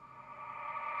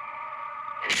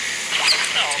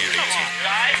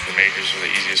The majors are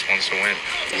the easiest ones to win.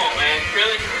 Come on, man.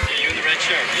 Really? Yeah, you in the red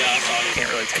shirt. Yeah, I saw you. Can't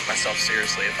really take myself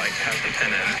seriously if I have the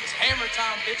pen in. It's hammer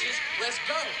time, bitches. Let's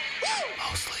go.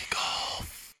 Mostly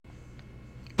golf.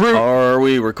 Are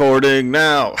we recording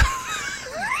now?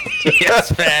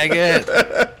 Yes, faggot.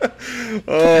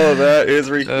 Oh, that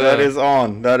is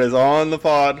on. That is on the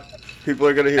pod. People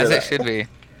are gonna hear As that. it should be.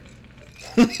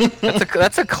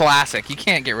 That's a classic. You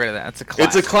can't get rid of that. That's a classic.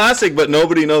 It's a classic, but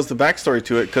nobody knows the backstory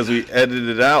to it because we edited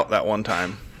it out that one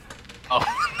time. Oh,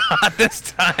 not this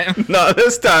time. Not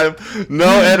this time.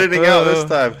 No editing out this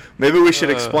time. Maybe we should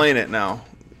explain it now.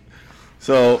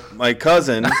 So my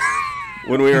cousin,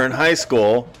 when we were in high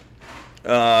school,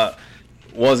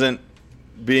 wasn't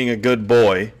being a good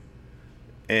boy,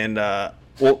 and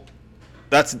well,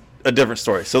 that's a different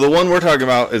story. So the one we're talking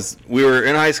about is we were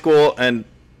in high school, and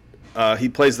he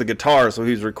plays the guitar, so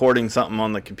he was recording something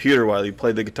on the computer while he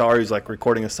played the guitar. He was like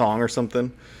recording a song or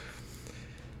something.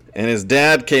 And his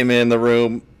dad came in the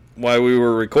room while we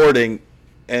were recording,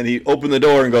 and he opened the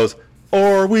door and goes,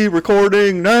 "Are we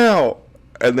recording now?"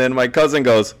 And then my cousin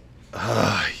goes,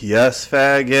 "Yes,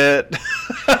 faggot."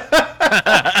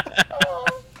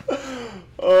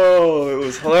 Oh, it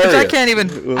was hilarious. I can't even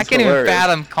hilarious.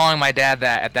 fathom calling my dad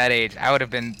that at that age. I would have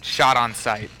been shot on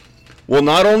sight. Well,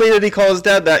 not only did he call his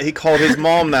dad that, he called his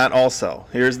mom that also.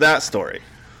 Here's that story.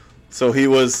 So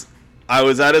I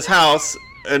was at his house,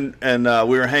 and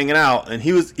we were hanging out, and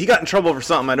he got in trouble for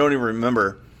something I don't even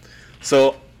remember.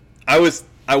 So I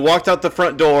walked out the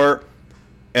front door,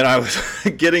 and I was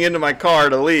getting into my car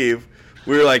to leave.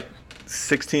 We were like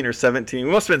 16 or 17.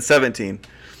 We must have been 17.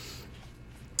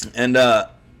 And I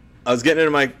was getting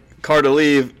into my car to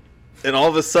leave, and all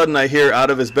of a sudden I hear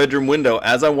out of his bedroom window,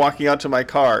 as I'm walking out to my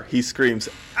car, he screams,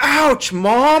 "Ouch,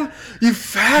 Mom! You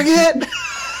faggot!"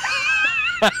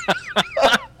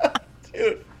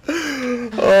 Dude.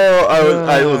 Oh,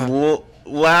 I was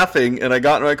laughing, and I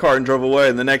got in my car and drove away.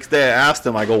 And the next day I asked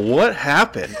him, I go, "What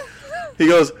happened?" He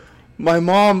goes, "My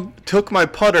mom took my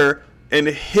putter and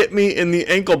hit me in the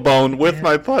ankle bone with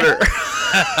my putter."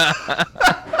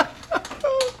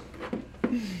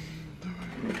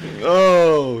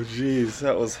 Oh, jeez,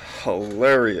 that was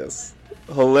hilarious.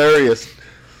 Hilarious.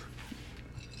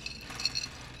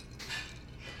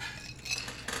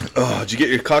 Oh, did you get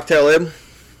your cocktail in?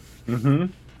 Mm-hmm.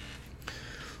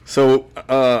 So,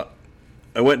 I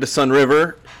went to Sun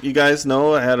River. You guys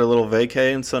know I had a little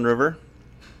vacay in Sun River.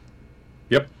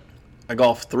 Yep. I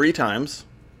golfed 3 times.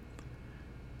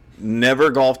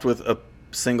 Never golfed with a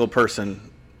single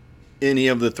person any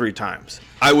of the 3 times.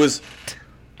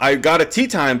 I got a tee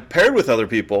time paired with other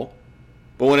people,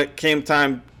 but when it came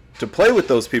time to play with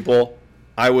those people,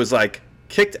 I was like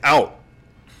kicked out.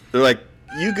 They're like,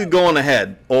 "You could go on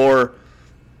ahead," or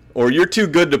 "You're too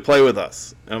good to play with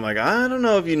us." And I'm like, I don't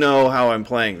know if you know how I'm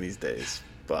playing these days,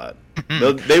 but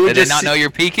they would Did they not know you're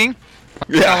peaking?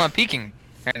 Yeah. I'm peaking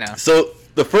right now. So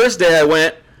the first day I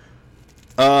went,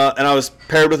 and I was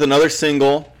paired with another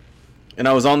single, and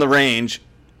I was on the range,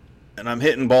 and I'm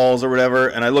hitting balls or whatever,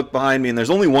 and I look behind me, and there's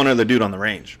only one other dude on the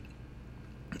range.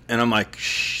 And I'm like,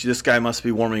 this guy must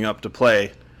be warming up to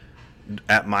play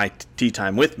at my tee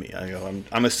time with me. I go,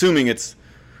 I'm assuming it's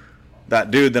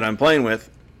that dude that I'm playing with.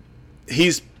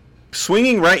 He's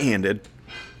swinging right-handed,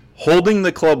 holding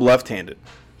the club left-handed.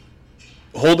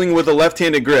 Holding with a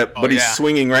left-handed grip, but he's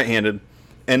swinging right-handed,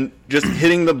 and just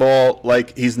hitting the ball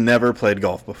like he's never played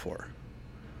golf before.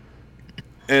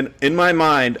 And in my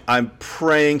mind, I'm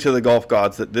praying to the golf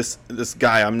gods that this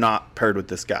guy, I'm not paired with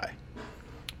this guy.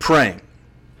 Praying.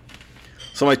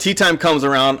 So my tee time comes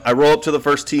around. I roll up to the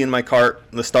first tee in my cart.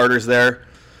 The starter's there.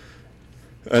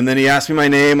 And then he asked me my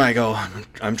name. I go,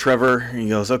 "I'm Trevor." He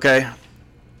goes, "Okay."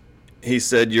 He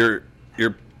said, you're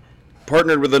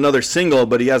partnered with another single,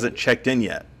 but he hasn't checked in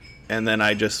yet. And then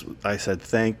I said,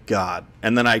 "Thank God."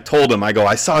 And then I told him, I go,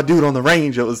 "I saw a dude on the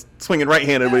range that was swinging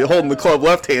right-handed, but he holding the club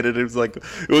left-handed." It was like,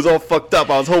 it was all fucked up.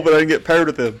 I was hoping I didn't get paired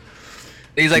with him.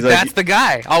 He's like, "That's the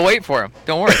guy. I'll wait for him.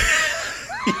 Don't worry."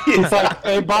 He's like,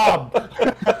 "Hey, Bob."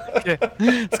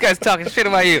 This guy's talking shit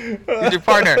about you. He's your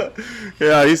partner.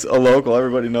 Yeah, he's a local.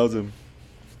 Everybody knows him.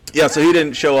 Yeah, so he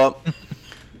didn't show up.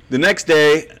 The next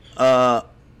day,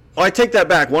 I take that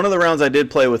back. One of the rounds I did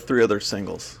play with 3 other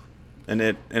singles,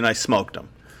 and I smoked them.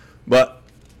 But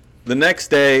the next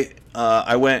day,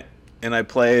 I went and I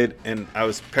played, and I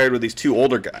was paired with these 2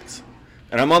 older guys.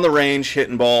 And I'm on the range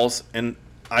hitting balls, and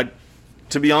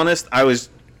to be honest, I was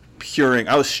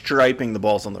striping the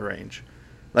balls on the range.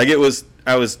 Like it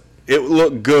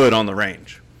looked good on the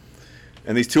range.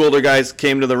 And these 2 older guys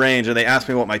came to the range, and they asked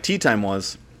me what my tee time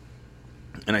was.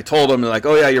 And I told them, they're like,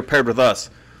 "Oh yeah, you're paired with us."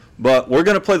 but we're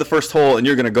gonna play the first hole, and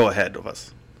you're gonna go ahead of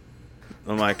us.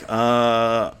 I'm like,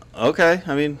 okay.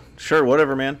 I mean, sure,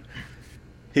 whatever, man.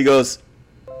 He goes,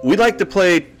 we like to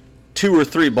play 2 or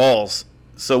 3 balls,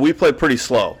 so we play pretty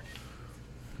slow.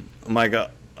 I'm like,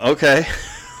 okay,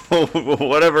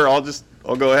 whatever.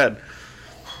 I'll go ahead.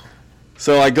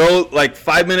 So I go like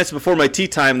 5 minutes before my tee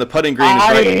time. The putting green is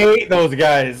I right. hate those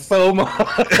guys so much.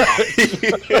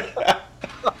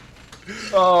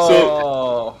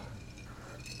 Oh.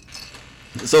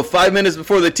 So 5 minutes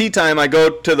before the tee time, I go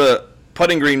to the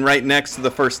putting green right next to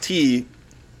the first tee,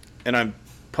 and I'm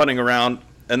putting around,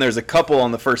 and there's a couple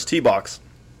on the first tee box.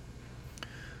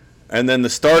 And then the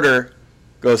starter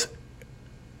goes,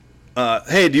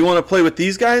 hey, do you want to play with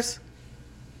these guys?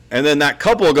 And then that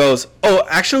couple goes, oh,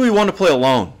 actually, we want to play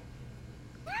alone.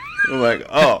 I'm like,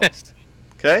 oh,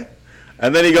 okay.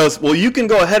 And then he goes, well, you can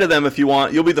go ahead of them if you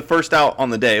want. You'll be the first out on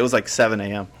the day. It was like 7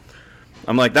 a.m.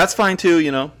 I'm like, that's fine too,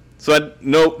 you know. So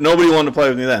nobody wanted to play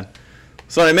with me then.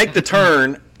 So I make the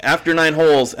turn after 9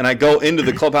 holes, and I go into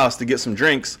the clubhouse to get some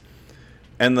drinks.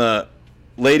 And the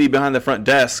lady behind the front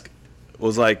desk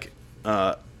was like,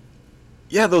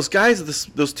 yeah, those guys,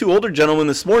 those 2 older gentlemen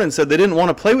this morning said they didn't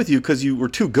want to play with you because you were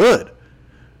too good.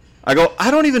 I go, I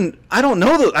don't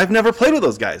know those. I've never played with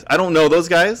those guys. I don't know those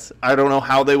guys. I don't know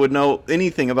how they would know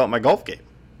anything about my golf game.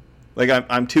 Like,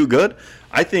 I'm too good.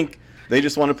 I think they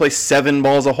just want to play 7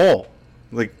 balls a hole.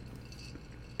 Like,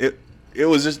 it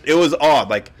was odd.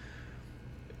 Like,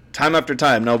 time after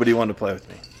time, nobody wanted to play with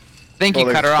me. I think you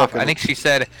Well, cut her off. I fucking- think she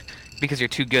said because you're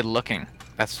too good looking.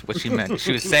 That's what she meant.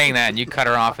 She was saying that, and you cut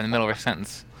her off in the middle of her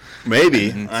sentence.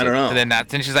 Maybe. And I don't know.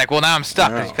 Then she's like, well, now I'm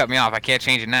stuck. I don't She know. cut me off. I can't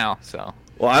change it now. So.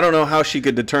 Well, I don't know how she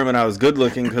could determine I was good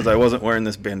looking because I wasn't wearing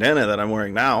this bandana that I'm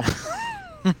wearing now.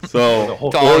 So, The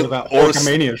whole Dog. thing about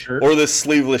Hulkamania shirt. or this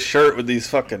sleeveless shirt with these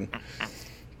fucking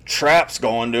traps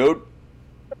going, dude.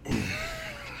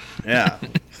 Yeah,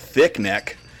 thick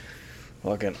neck.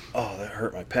 Fucking, oh, that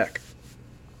hurt my pec.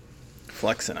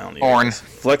 Flexing on you. Horn. guys.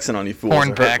 Flexing on you fools. Horn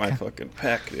It hurt pec. my fucking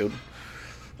pec, dude.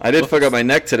 I did fuck up my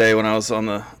neck today when I was on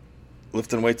the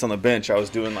lifting weights on the bench. I was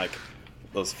doing like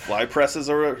those fly presses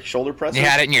or shoulder presses. You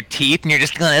had it in your teeth, and you're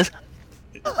just going this.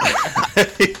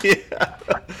 Yeah.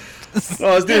 No,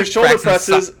 I was doing shoulder Pressing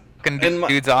presses, sucking and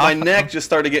dudes my off. neck just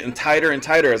started getting tighter and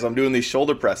tighter as I'm doing these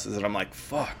shoulder presses, and I'm like,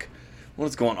 fuck,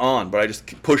 what's going on? But I just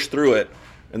pushed through it,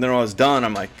 and then when I was done,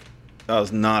 I'm like, that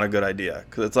was not a good idea,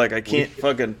 because it's like I can't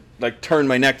fucking like turn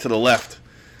my neck to the left.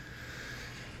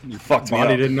 You fucked me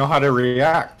Body up. didn't know how to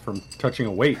react from touching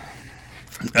a weight.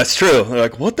 That's true. They're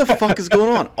like, what the fuck is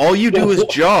going on? All you do is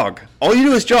jog. All you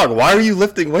do is jog. Why are you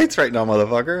lifting weights right now,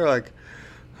 motherfucker? Like,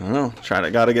 I don't know.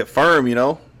 Gotta get firm, you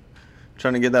know?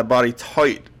 Trying to get that body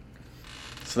tight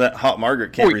so that hot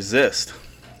Margaret can't Oi. resist.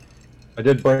 I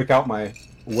did break out my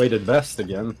weighted vest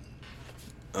again.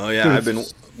 Oh, yeah. Dude, I've been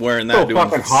wearing that. So doing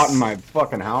fucking hot in my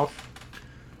fucking house.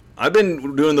 I've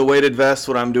been doing the weighted vest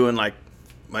when I'm doing, like,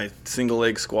 my single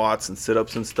leg squats and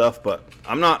sit-ups and stuff, but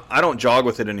I don't jog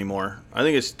with it anymore. I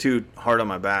think it's too hard on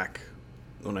my back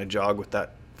when I jog with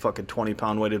that fucking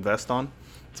 20-pound weighted vest on.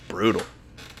 It's brutal.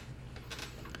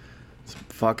 It's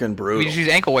fucking We brutal. just use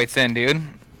ankle weights then, dude.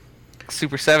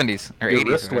 Super 70s or Your 80s.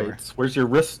 wrist or whatever. weights. Where's your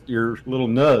wrist? Your little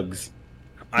nugs.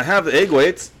 I have the egg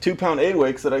weights, 2-pound egg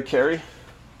weights that I carry.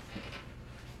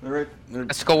 They're right. They're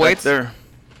Testicle back weights? there.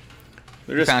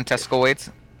 They're just Found testicle weights.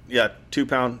 yeah,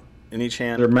 2-pound in each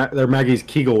hand. They're Maggie's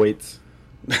Kegel weights.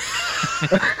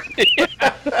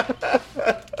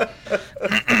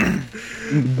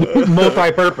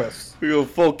 Multi-purpose. We go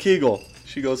full Kegel.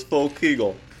 She goes full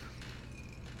Kegel.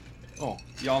 Oh,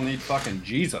 y'all need fucking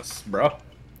Jesus, bro.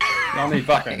 Y'all need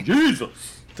fucking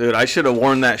Jesus. Dude, I should have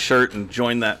worn that shirt and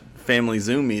joined that family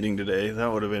Zoom meeting today.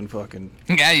 That would have been fucking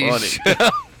Yeah, you funny. should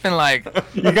have been like,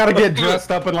 You gotta get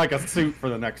dressed up in like a suit for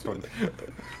the next one.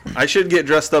 I should get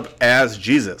dressed up as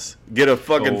Jesus. Get a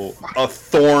fucking Oh. a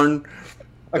thorn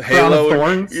A crown of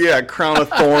thorns? Yeah, a crown of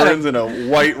thorns and a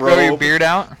white grow your robe. beard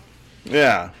out.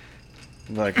 Yeah.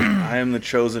 Like, I am the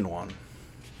chosen one.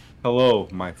 Hello,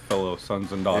 my fellow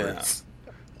sons and daughters.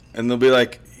 And they'll be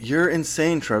like, you're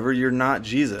insane, Trevor. You're not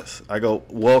Jesus. I go,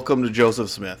 welcome to Joseph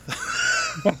Smith.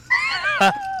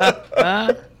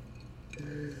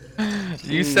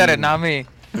 You said it, not me.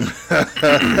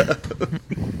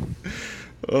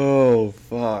 Oh,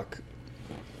 fuck.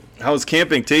 How was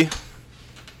camping, T?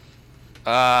 It's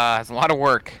a lot of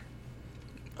work.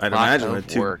 I'd Lot imagine of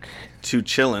with work. two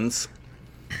chillins.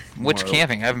 Which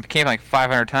camping? I've been camping like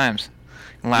 500 times.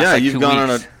 In the last, Yeah, like, you've 2 gone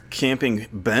weeks. on a camping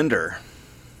bender.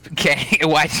 Okay,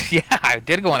 why? Yeah, I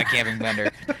did go on a camping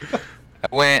bender.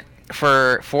 I went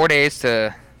for 4 days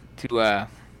to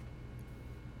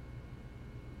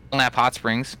Belknap Hot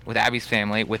Springs with Abby's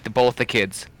family with both the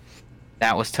kids.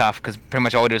 That was tough because pretty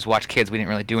much all we did was watch kids. We didn't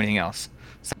really do anything else.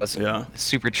 So it was a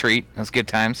super treat. It was good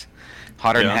times.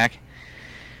 Hotter than heck.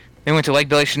 Then we went to Lake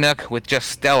Billy Chinook with just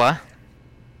Stella.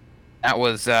 That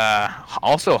was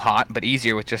also hot, but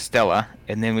easier with just Stella.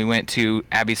 And then we went to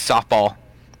Abby's softball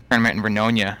tournament in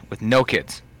Vernonia with no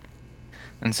kids.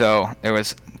 And so there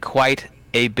was quite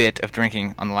a bit of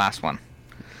drinking on the last one.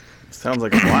 Sounds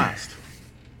like a blast.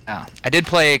 Yeah. I did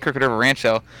play Crooked River Ranch,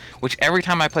 though, which every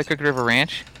time I play Crooked River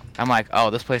Ranch, I'm like, oh,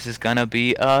 this place is going to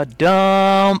be a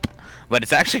dump. But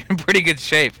it's actually in pretty good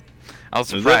shape. I was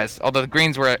surprised. Although the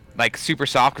greens were like super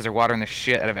soft because they're watering the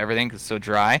shit out of everything because it's so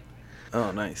dry.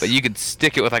 Oh, nice. But you could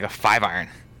stick it with like a 5-iron.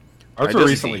 Ours were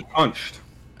recently punched.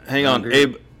 Hang on,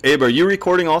 Abe, are you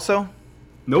recording also?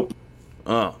 Nope.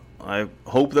 Oh, I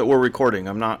hope that we're recording.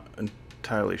 I'm not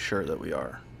entirely sure that we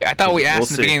are. I thought we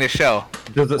asked in the beginning of the show.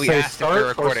 Does it we say asked if we were start or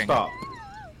recording. stop?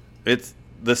 It's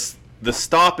the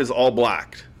stop is all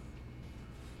blacked,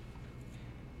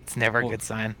 It's never a good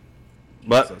sign.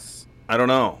 but Jesus. I don't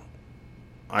know.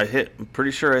 I'm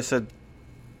pretty sure I said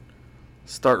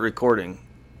start recording.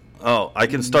 Oh, I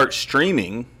can start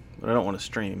streaming, but I don't want to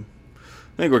stream.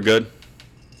 I think we're good.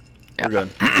 Yeah. We're good.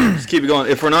 Just keep it going.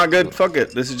 If we're not good, fuck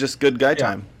it. This is just good guy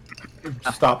time.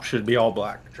 Stop should be all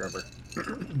black, Trevor.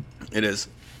 It is.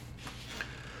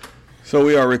 So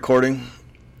we are recording.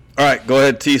 All right, go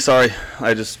ahead, T. Sorry,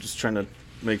 I just was trying to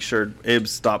make sure Abe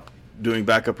stopped doing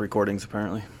backup recordings.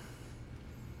 Apparently.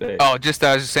 Oh, I was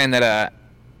just saying that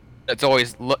it's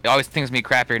always things me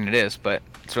crappier than it is, but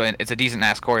it's a decent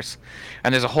ass course,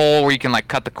 and there's a hole where you can like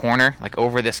cut the corner like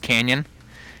over this canyon,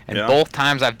 and both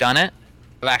times I've done it,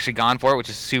 I've actually gone for it, which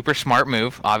is a super smart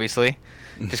move. Obviously,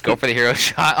 just go for the hero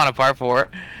shot on a par 4.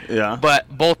 Yeah. But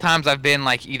both times I've been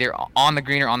like either on the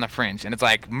green or on the fringe, and it's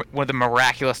like one of the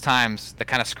miraculous times that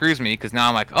kind of screws me because now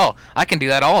I'm like, oh, I can do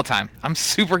that all the time. I'm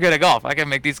super good at golf. I can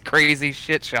make these crazy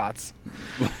shit shots,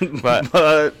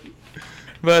 but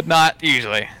not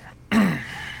usually.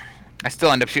 I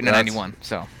still end up shooting a 91.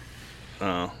 So.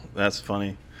 Oh, that's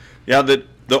funny. Yeah,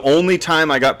 the only time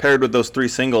I got paired with those 3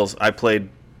 singles, I played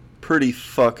pretty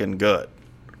fucking good.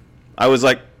 I was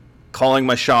like calling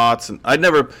my shots, and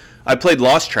I played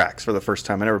Lost Tracks for the first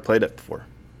time. I never played it before.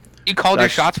 You called your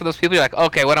shots for those people. You're like,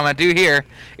 okay, what I'm gonna do here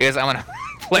is I'm gonna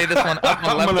play this one up on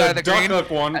the left side of the green. I'm gonna duck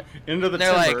hook one into the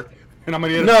They're timber, like, and I'm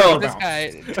gonna get this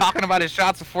guy talking about his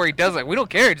shots before he does it. We don't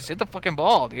care. Just hit the fucking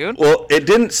ball, dude. Well, it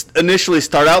didn't initially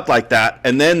start out like that,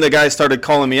 and then the guys started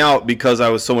calling me out because I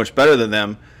was so much better than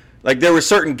them. Like there were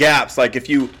certain gaps. Like if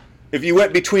you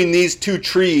went between these 2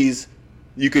 trees,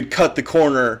 you could cut the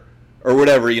corner or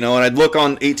whatever, you know. And I'd look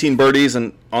on 18 birdies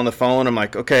and on the phone. I'm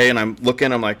like, okay, and I'm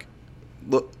looking. I'm like,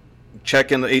 look,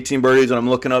 checking the 18 birdies, and I'm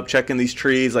looking up, checking these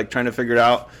trees, like trying to figure it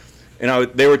out.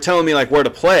 And they were telling me like where to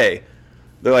play.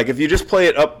 They're like, if you just play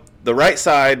it up the right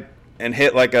side and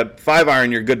hit like a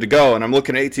 5-iron, you're good to go. And I'm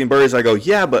looking at 18 birdies. I go,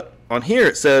 yeah, but on here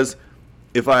it says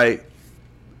if I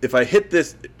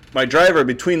hit my driver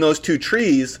between those 2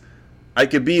 trees, I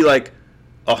could be like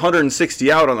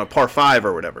 160 out on a par 5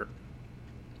 or whatever.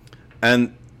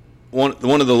 And one of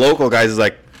the local guys is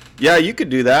like, yeah, you could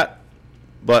do that,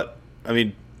 but I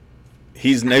mean,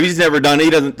 he's never done it. He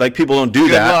doesn't like, people don't do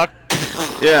that. Good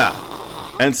luck.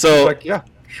 Yeah, and so like, yeah,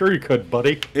 sure you could,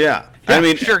 buddy. Yeah, I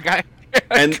mean, sure, guy.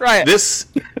 And try it.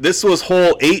 This was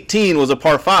hole 18 was a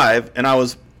par 5, and I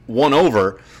was 1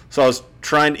 over, so I was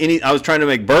trying to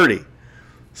make birdie.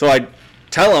 So I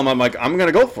tell him, I'm like, I'm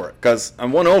gonna go for it because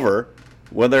I'm 1 over.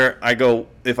 Whether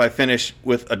if I finish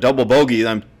with a double bogey,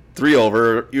 I'm 3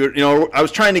 over. You know, I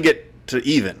was trying to get to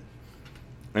even,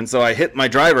 and so I hit my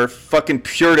driver, fucking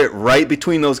pured it right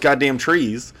between those goddamn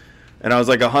trees, and I was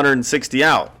like 160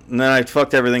 out. And then I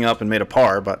fucked everything up and made a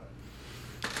par, but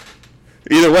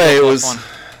either way, it was fun.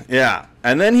 Yeah.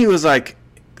 And then he was like,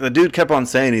 the dude kept on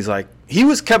saying,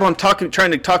 kept on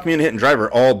trying to talk me into hitting driver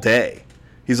all day.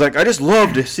 He's like, I just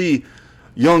love to see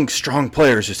young, strong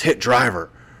players just hit driver.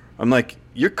 I'm like,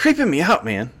 you're creeping me out,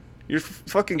 man. You're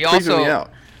fucking creeping me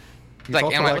out. Like,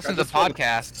 and I listened to the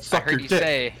podcast. I heard you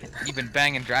say you've been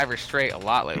banging drivers straight a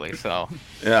lot lately. So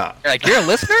yeah, you're a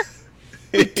listener.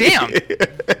 Damn.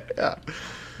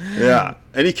 Yeah.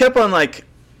 And he kept on like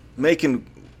making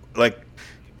like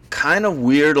kind of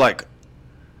weird like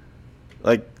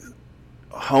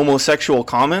homosexual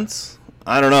comments.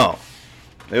 I don't know.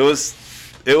 It was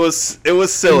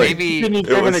silly. Maybe can you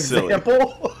give an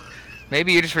example?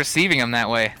 Maybe you're just receiving him that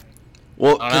way.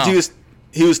 Well, because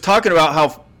he was talking about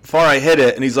how far I hit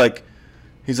it, and he's like,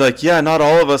 yeah, not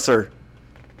all of us are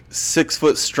 6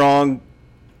 foot strong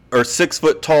or 6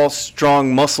 foot tall,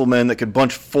 strong muscle men that could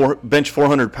bench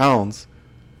 400 pounds.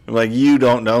 I'm like, you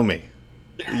don't know me.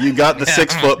 You got the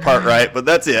 6 foot part right, but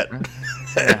that's it.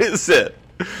 That's it.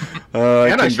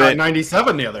 And I shot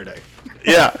 97 the other day.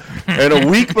 Yeah, and a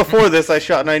week before this, I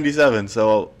shot 97.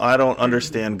 So I don't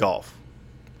understand golf.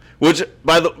 Which,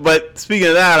 but speaking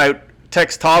of that, I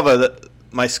text Tava that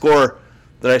my score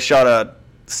that I shot a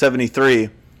 73,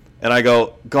 and I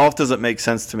go, golf doesn't make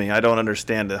sense to me. I don't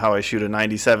understand how I shoot a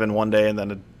 97 one day and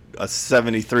then a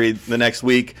 73 the next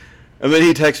week. And then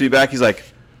he texts me back. He's like,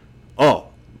 "Oh,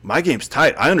 my game's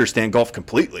tight. I understand golf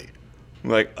completely." I'm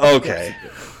like, "Okay,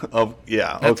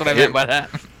 yeah, That's what I meant by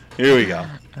that. Here we go."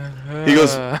 He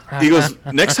goes.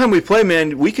 Next time we play,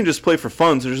 man, we can just play for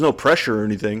fun. So there's no pressure or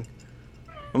anything.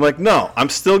 I'm like, no, I'm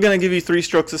still gonna give you 3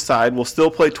 strokes aside. We'll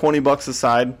still play $20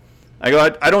 aside. I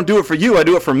go, I don't do it for you. I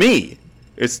do it for me.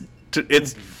 It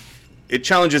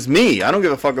challenges me. I don't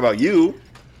give a fuck about you.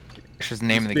 It's just the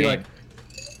name of the game. Like,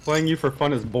 playing you for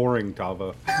fun is boring,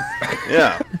 Tava.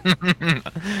 Yeah.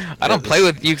 I don't play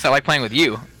with you because I like playing with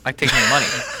you. I like taking your money.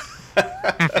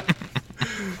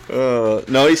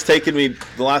 No, he's taken me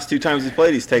the last 2 times he's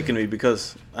played. He's taken me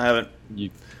because I haven't.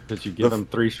 Because you give him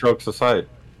 3 strokes aside.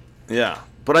 Yeah,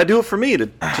 but I do it for me to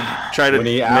try to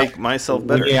make myself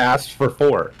better. When he asked for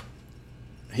 4.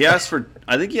 He asked for.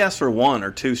 I think he asked for 1 or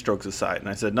 2 strokes aside, and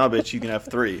I said, "No, bitch, you can have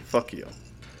 3. Fuck you."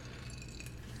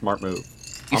 Smart move.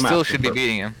 You still should be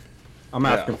beating him. I'm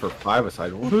asking for 5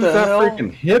 aside. Who's the that hell?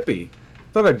 freaking hippie?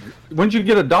 When'd you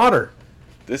get a daughter?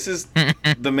 This is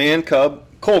the man cub.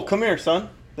 Cole, come here, son.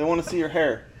 They want to see your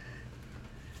hair.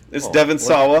 It's Devin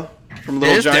Sawa from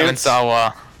Little It is Giants. Devin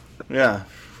Sawa. Yeah,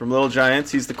 from Little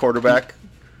Giants. He's the quarterback.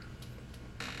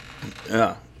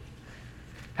 Yeah.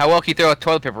 How well can you throw a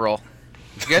toilet paper roll?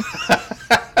 You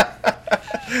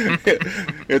good?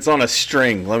 It's on a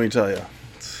string, let me tell you.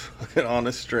 It's on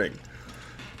a string.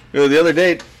 You know, the other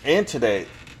day and today.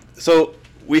 So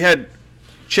we had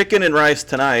chicken and rice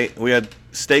tonight. We had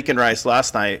steak and rice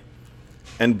last night.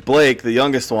 And Blake, the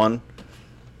youngest one,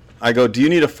 I go, "Do you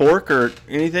need a fork or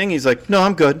anything?" He's like, "No,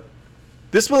 I'm good."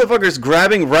 This motherfucker's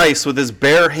grabbing rice with his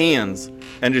bare hands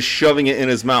and just shoving it in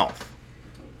his mouth.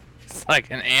 It's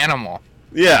like an animal.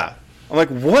 Yeah. I'm like,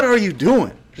 "What are you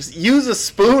doing? Just use a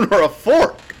spoon or a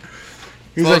fork."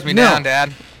 He's Slows like, me "No, down,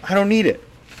 Dad. I don't need it."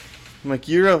 I'm like,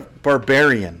 "You're a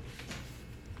barbarian."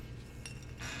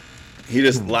 He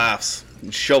just laughs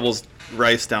and shovels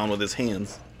rice down with his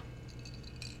hands.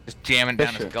 Just jamming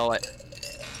down his gullet.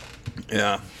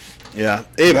 Yeah. Yeah.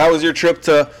 Abe, how was your trip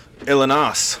to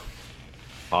Illinois?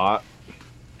 Hot.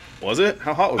 Was it?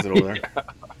 How hot was it over there?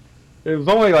 It was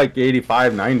only like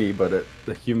 85, 90, but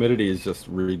the humidity is just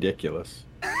ridiculous.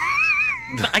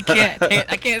 I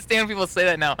can't stand when people say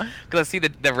that now because I see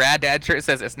the Rad Dad shirt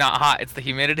says it's not hot, it's the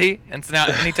humidity, and so now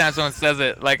anytime someone says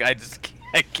it, like I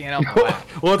can't help but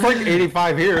laugh. Well, it's like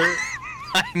 85 here,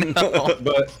 I know.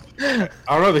 but I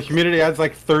don't know. The humidity adds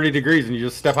like 30 degrees, and you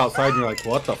just step outside, and you're like,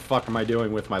 "What the fuck am I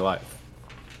doing with my life?"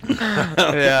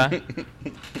 Yeah.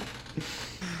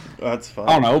 That's fun.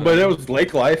 I don't know, but it was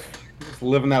lake life. Just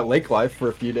living that lake life for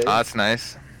a few days. Oh, that's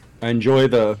nice. I enjoy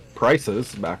the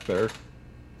prices back there.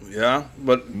 Yeah,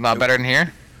 but Not better than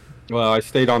here. Well, I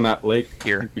stayed on that lake.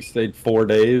 Here. We stayed 4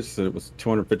 days, and it was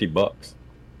 $250.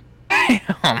 Damn.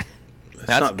 That's a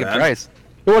not good bad. price.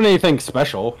 It wasn't anything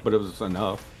special, but it was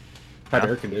enough. Had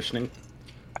air conditioning.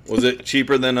 was it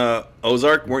cheaper than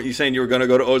Ozark? Weren't you saying you were going to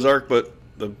go to Ozark, but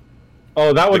the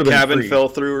Oh, that would have been cabin free. fell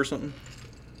through or something?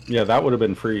 Yeah, that would have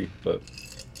been free, but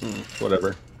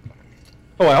whatever.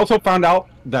 Oh, I also found out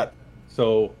that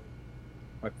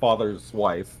my father's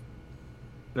wife,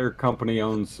 their company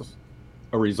owns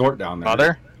a resort down there.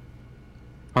 Mother?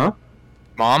 Huh?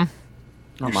 Mom?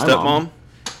 Your Not my stepmom?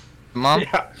 Mom?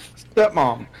 Yeah,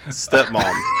 stepmom.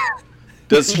 Stepmom.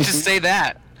 Does Just say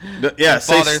that. yeah,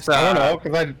 say Father's, I don't know,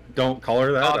 because I don't call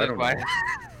her that. I Father's don't know. wife.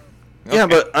 Yeah,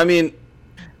 but I mean,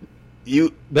 They you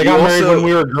got married also- when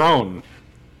we were grown.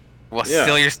 Well, Yeah.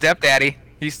 still your stepdaddy.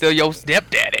 He's still your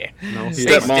stepdaddy. No, he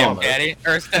Say is my Stepmom. father. stepdaddy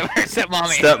or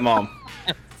stepmommy. stepmom.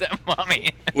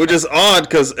 Stepmommy. Which is odd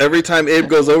because every time Abe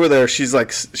goes over there, she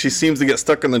seems to get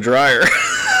stuck in the dryer.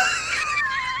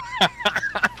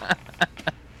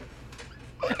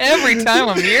 Every time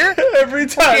I'm here, Every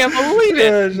time. I can't believe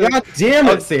it. God damn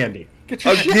it, Sandy. Get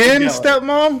your shit Again, together.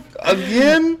 stepmom?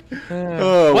 Again?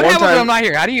 What happens when I'm not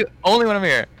here? How do you only when I'm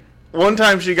here? One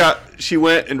time she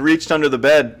went and reached under the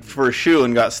bed for a shoe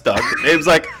and got stuck. And Abe's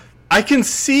like, "I can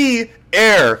see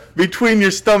air between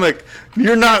your stomach.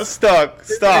 You're not stuck.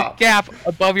 There's a Stop." gap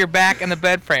above your back and the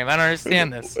bed frame. I don't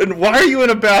understand this. And why are you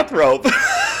in a bathrobe?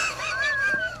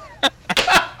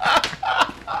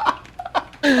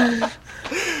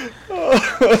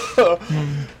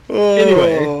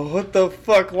 Anyway, What the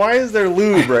fuck? Why is there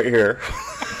lube right here?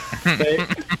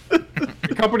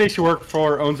 The company she worked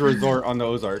for owns a resort on the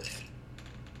Ozarks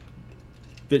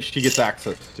that she gets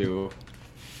access to.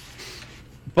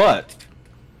 But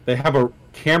they have a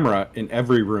camera in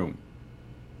every room.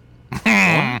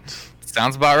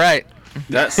 Sounds about right.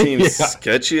 That seems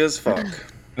sketchy as fuck.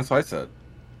 That's what I said.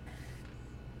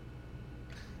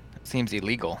 Seems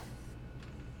illegal.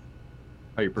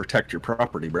 How you protect your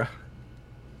property, bruh.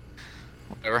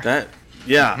 Whatever.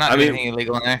 Not anything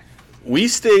illegal in there. We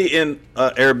stay in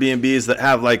Airbnbs that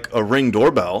have like a Ring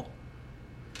doorbell.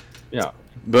 Yeah.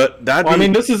 But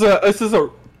this is a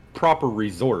proper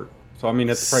resort. So I mean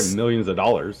it's probably millions of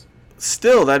dollars.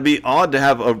 Still, that'd be odd to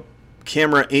have a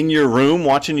camera in your room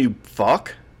watching you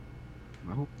fuck.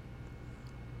 Well,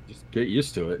 just get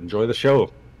used to it. Enjoy the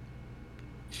show.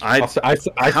 How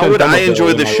would I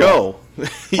enjoy the show?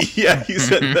 Yeah, you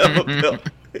said no.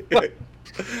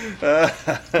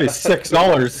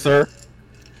 $6, sir.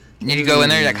 You go in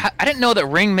there, you're like, I didn't know that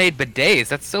Ring made bidets.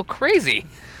 That's so crazy.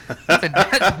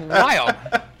 That's wild.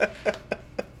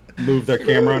 Move their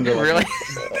camera into Really?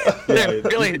 They're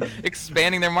really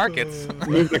expanding their markets.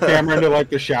 Move the camera into like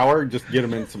the shower, just get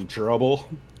them in some trouble.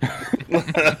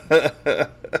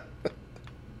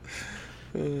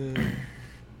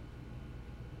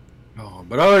 Oh,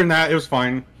 but other than that, it was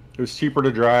fine. It was cheaper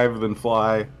to drive than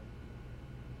fly.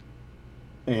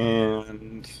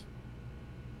 And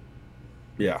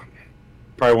yeah,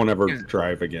 probably won't ever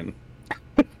drive again.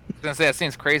 I was gonna say that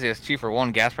seems crazy. It's cheap for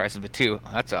one, gas prices, but two,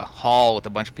 that's a haul with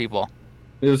a bunch of people.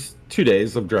 It was 2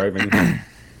 days of driving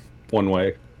one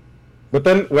way. But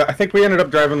then I think we ended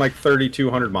up driving like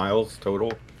 3,200 miles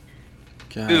total.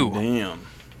 God damn.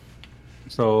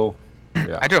 So,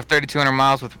 yeah. I drove 3,200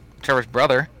 miles with Trevor's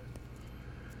brother.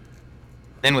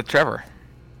 Then with Trevor.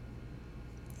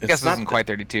 I guess it wasn't quite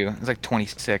 32. It's like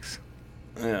 26.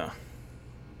 Yeah.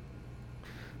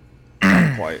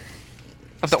 Not quite.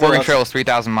 But the Oregon Trail was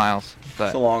 3,000 miles. But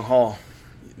it's a long haul.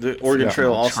 The Oregon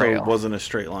Trail also wasn't a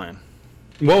straight line.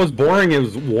 What was boring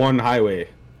is one highway. It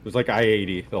was like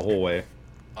I-80 the whole way.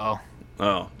 Oh,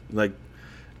 like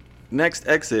next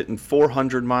exit in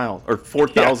 400 miles or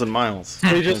 4,000 miles.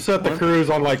 They just set the cruise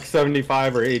on like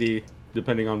 75 or 80,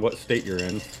 depending on what state you're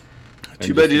in.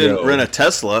 Too bad you didn't rent a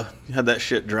Tesla. You had that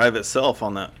shit drive itself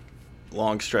on that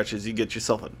long stretches. You get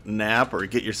yourself a nap or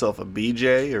get yourself a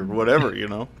BJ or whatever, you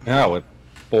know. Yeah, with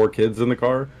 4 kids in the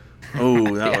car.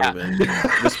 Oh, that would have been.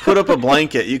 Just put up a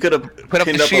blanket. You could have put up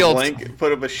the shields.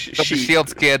 Put up a sheet. Put up the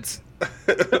shields, kids.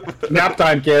 Nap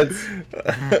time, kids.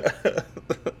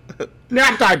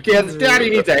 Nap time, kids. Daddy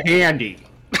needs a handy.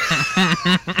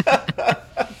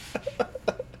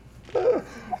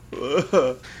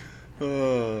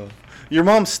 Your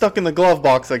mom's stuck in the glove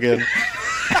box again.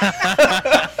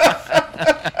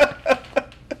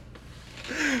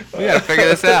 We gotta figure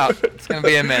this out. It's gonna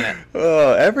be a minute.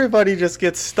 Everybody just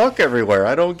gets stuck everywhere.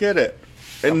 I don't get it.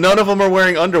 And none of them are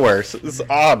wearing underwear. So it's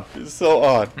odd. It's so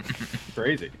odd.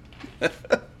 Crazy.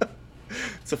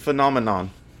 It's a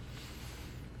phenomenon.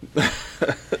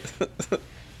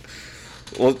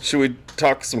 Well, should we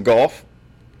talk some golf?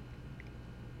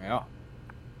 Yeah.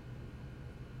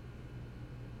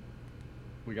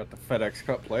 We got the FedEx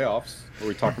Cup playoffs. Are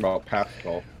we talking about past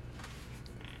golf?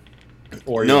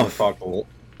 Or you want to talk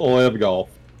LIV golf?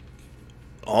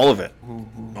 All of it.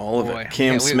 All of it.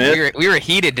 Cam Smith. We were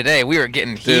heated today. We were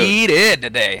getting heated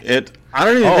today. I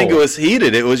don't even think it was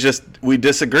heated. It was just we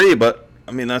disagree, but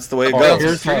I mean that's the way it goes.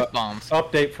 Here's an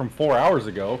update from 4 hours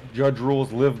ago. Judge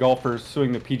rules LIV golfers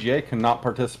suing the PGA cannot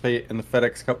participate in the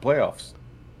FedEx Cup playoffs.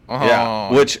 Oh.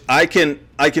 Yeah, which I can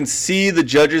see the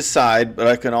judge's side, but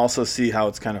I can also see how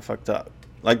it's kind of fucked up.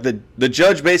 Like the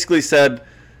judge basically said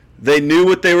they knew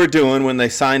what they were doing when they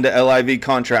signed a LIV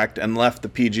contract and left the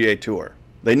PGA Tour.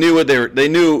 They knew they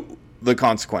knew the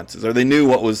consequences, or they knew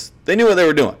what they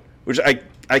were doing, which I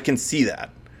can see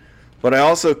that. But I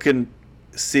also can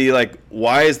see like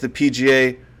why is the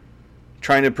PGA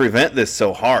trying to prevent this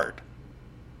so hard?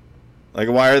 Like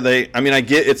why are they I mean I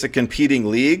get it's a competing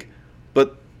league,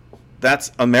 but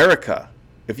that's America.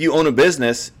 If you own a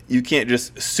business, you can't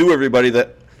just sue everybody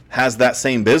that has that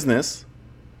same business.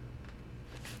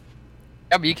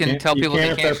 Yeah, but you can tell people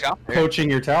they can't shop there. Coaching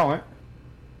your talent.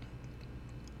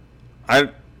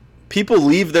 People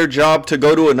leave their job to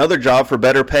go to another job for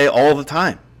better pay all the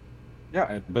time.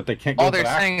 Yeah, but they can't go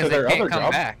back to their other job.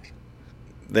 All they're saying is they can't come back.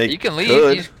 You can leave,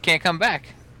 you just can't come back.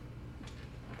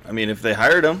 I mean, if they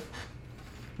hired them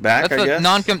back, I guess.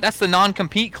 That's the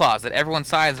non-compete clause that everyone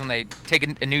signs when they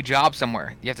take a new job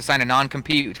somewhere. You have to sign a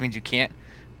non-compete, which means you can't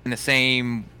in the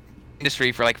same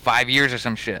industry for like 5 years or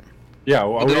some shit. Yeah,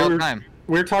 well, we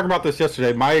we were talking about this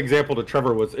yesterday. My example to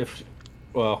Trevor was if,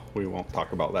 well, we won't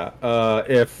talk about that.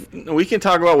 If We can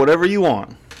talk about whatever you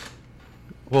want.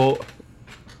 well,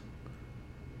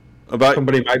 About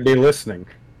somebody might be listening.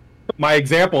 My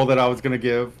example that I was going to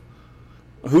give.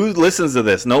 who listens to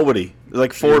this? Nobody. There's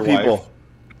like 4 Your people.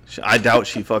 wife. I doubt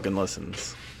she fucking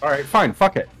listens. All right, fine,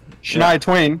 fuck it. Shania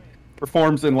Twain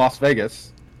performs in Las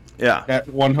Vegas Yeah. at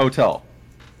one hotel.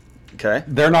 Okay.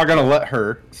 They're not going to let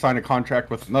her sign a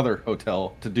contract with another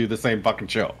hotel to do the same fucking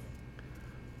show.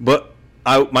 But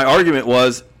my argument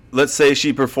was, let's say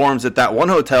she performs at that one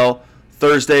hotel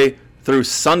Thursday through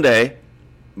Sunday,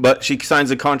 but she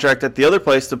signs a contract at the other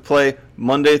place to play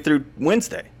Monday through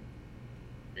Wednesday.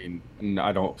 I mean, no,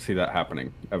 I don't see that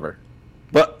happening ever.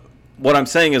 But what I'm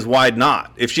saying is, why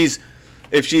not? If she's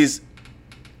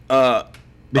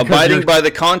abiding by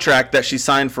the contract that she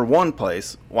signed for one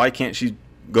place, why can't she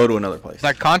go to another place?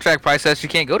 That contract price says she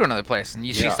can't go to another place, and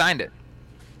she signed it.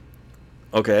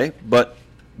 Okay, but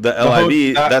the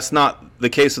LIV, that's not the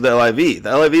case with the LIV.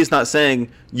 The LIV is not saying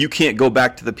you can't go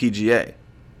back to the PGA.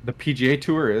 The PGA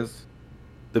Tour is.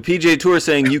 The PGA Tour is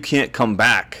saying you can't come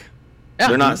back. Yeah.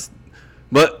 They're not.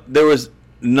 But there was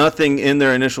nothing in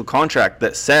their initial contract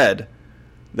that said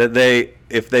that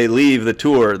if they leave the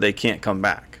tour, they can't come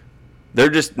back. They're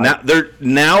just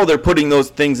they're putting those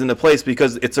things into place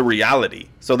because it's a reality.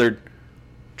 So they're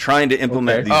trying to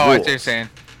implement these I rules. see what you're saying.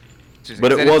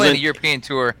 But it they play wasn't the European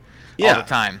tour all the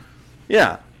time.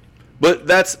 Yeah, but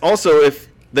that's also if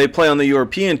they play on the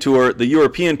European tour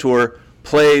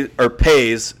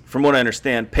pays, from what I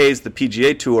understand, pays the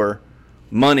PGA Tour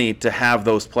money to have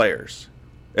those players.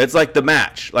 It's like the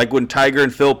match. Like when Tiger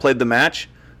and Phil played the match,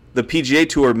 the PGA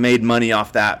Tour made money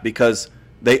off that because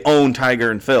they own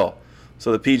Tiger and Phil.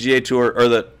 So the PGA Tour, or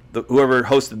the whoever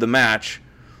hosted the match,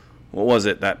 what was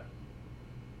it, that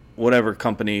whatever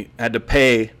company had to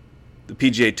pay the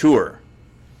PGA Tour.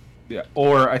 Yeah,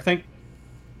 or I think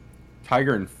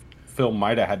Tiger and Phil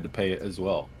might have had to pay it as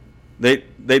well.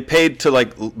 They paid to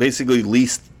like basically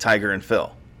lease Tiger and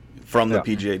Phil from the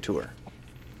PGA Tour.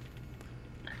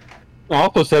 I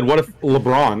also said, what if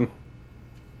LeBron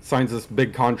signs this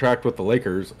big contract with the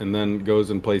Lakers and then goes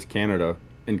and plays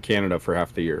in Canada for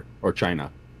half the year, or China?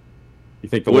 You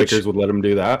think the Lakers would let him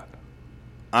do that?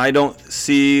 I don't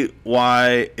see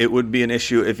why it would be an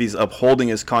issue if he's upholding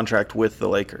his contract with the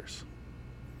Lakers.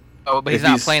 Oh, but he's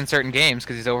not playing certain games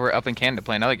because he's up in Canada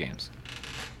playing other games.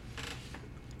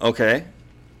 Okay,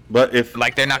 but if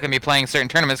they're not going to be playing certain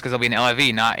tournaments because they'll be in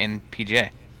LIV, not in PGA.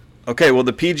 Okay, well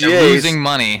the PGA They're losing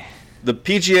money. The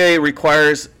PGA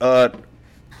requires a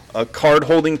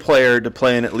card-holding player to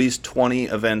play in at least 20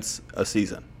 events a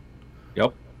season.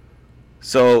 Yep.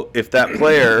 So if that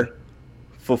player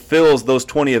fulfills those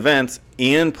 20 events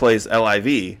and plays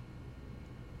LIV,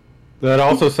 that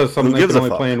also says something. They can only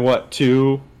fuck? play in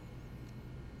 2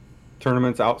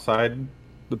 tournaments outside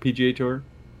the PGA Tour.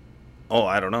 Oh,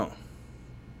 I don't know.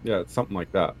 Yeah, it's something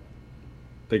like that.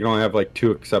 They can only have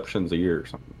 2 exceptions a year or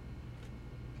something.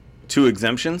 2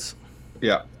 exemptions?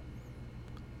 Yeah.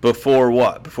 Before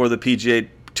what? Before the PGA?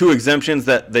 2 exemptions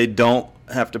that they don't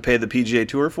have to pay the PGA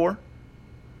Tour for?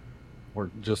 Or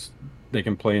just they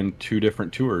can play in 2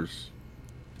 different tours.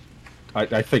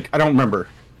 I think, I don't remember.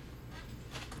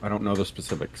 I don't know the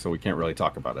specifics, so we can't really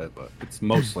talk about it, but it's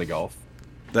mostly golf.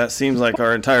 That seems like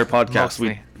our entire podcast.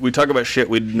 We talk about shit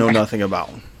we know nothing about.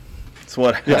 That's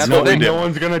what we do. No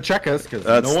one's going to check us because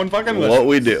no one fucking listens. What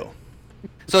we do.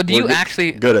 So do you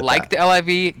actually like that. the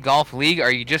LIV Golf League, or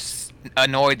are you just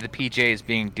annoyed the PGA is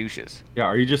being douches? Yeah,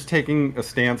 are you just taking a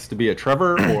stance to be a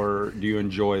Trevor, or do you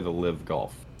enjoy the live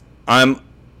golf? I'm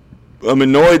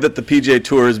annoyed that the PGA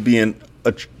Tour is being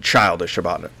childish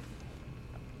about it.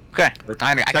 Okay,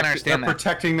 I can understand they're that.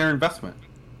 protecting their investment.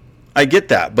 I get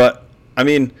that, but I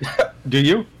mean, do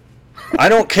you? I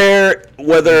don't care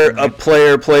whether a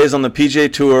player plays on the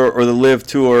PGA Tour or the Live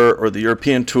Tour or the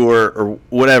European Tour or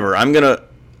whatever.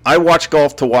 I watch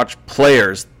golf to watch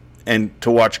players and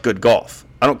to watch good golf.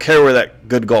 I don't care where that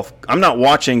good golf. I'm not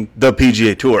watching the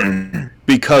PGA Tour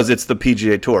because it's the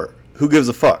PGA Tour. Who gives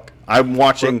a fuck? I'm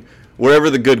watching wherever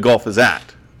the good golf is at.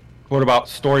 What about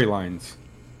storylines?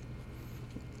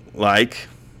 Like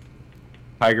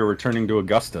Tiger returning to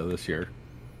Augusta this year.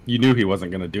 You knew he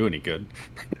wasn't going to do any good.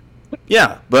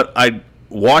 Yeah, but I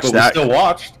watched that. We still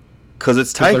watched because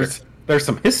it's Tiger. There's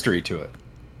some history to it.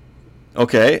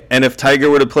 Okay, and if Tiger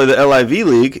were to play the LIV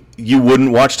League, you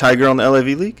wouldn't watch Tiger on the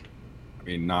LIV League? I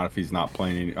mean, not if he's not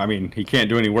playing. I mean, he can't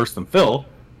do any worse than Phil.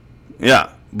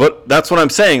 Yeah, but that's what I'm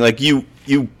saying. Like you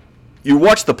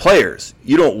watch the players.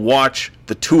 You don't watch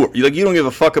the tour. You don't give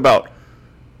a fuck about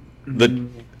the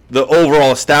the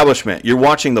overall establishment. You're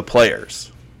watching the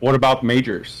players. What about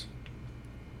majors?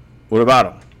 What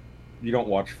about them? You don't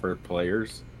watch for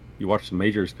players. You watch the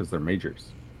majors because they're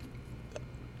majors.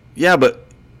 Yeah, but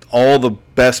all the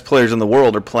best players in the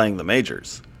world are playing the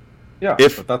majors. Yeah,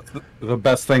 but that's the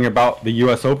best thing about the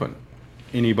U.S. Open.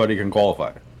 Anybody can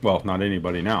qualify. Well, not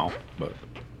anybody now, but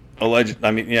alleged.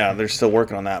 I mean, yeah, they're still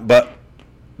working on that. But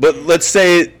let's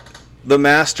say the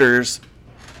Masters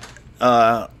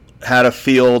had a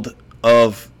field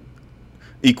of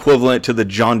equivalent to the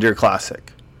John Deere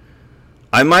Classic.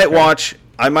 I might watch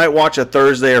a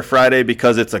Thursday or Friday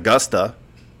because it's Augusta.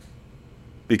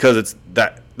 Because it's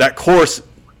that course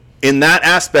in that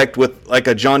aspect with like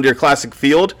a John Deere Classic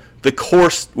field, the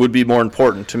course would be more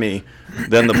important to me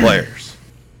than the players.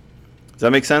 Does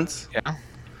that make sense? Yeah.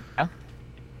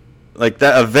 Like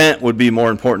that event would be more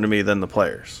important to me than the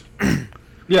players.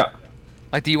 yeah.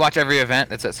 Like, do you watch every event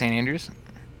that's at St. Andrews?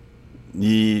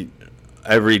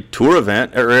 Every tour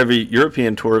event or every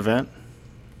European tour event.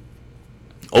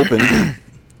 Open.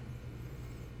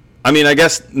 I mean, I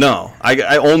guess no.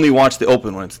 I only watch the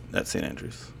Open ones at St.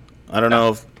 Andrews. I don't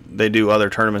know if they do other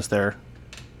tournaments there.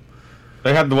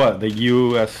 They had the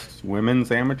U.S.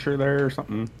 Women's Amateur there or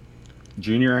something?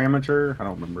 Junior Amateur? I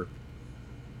don't remember.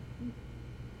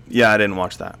 Yeah, I didn't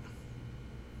watch that.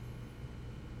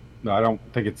 No, I don't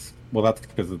think it's... Well, that's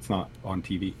because it's not on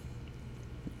TV.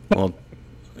 Well,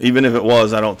 even if it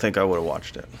was, I don't think I would have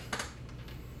watched it.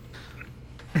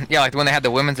 Yeah, like when they had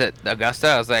the women's at Augusta,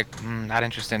 I was like, not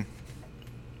interested.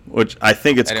 Which I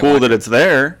think it's cool that it's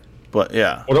there, but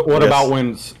yeah. What about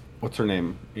when... What's her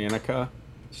name? Annika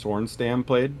Sorenstam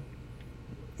played?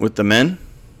 With the men?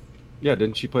 Yeah,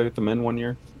 didn't she play with the men one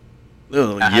year?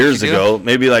 Years ago.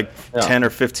 Maybe like 10 or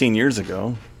 15 years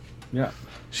ago. Yeah.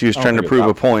 She was trying to prove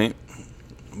a point,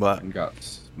 but and got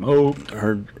smoked.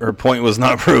 Her point was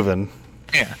not proven.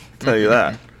 Yeah. I'll tell you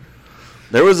that.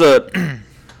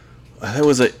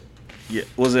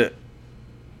 Was it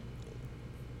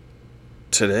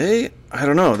today? I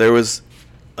don't know. There was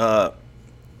the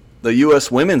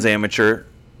U.S. Women's Amateur.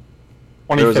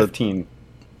 2015.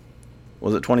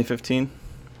 Was it 2015?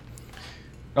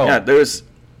 Oh. Yeah, there was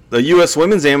the U.S.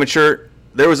 Women's Amateur.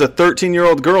 There was a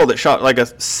 13-year-old girl that shot like a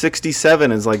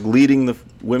 67 is like leading the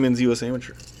women's U.S.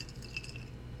 Amateur.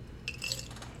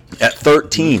 At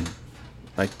 13.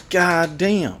 Like, god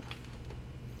damn.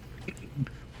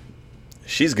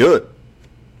 She's good.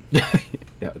 Yeah,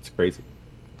 it's crazy.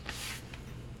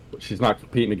 But she's not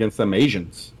competing against them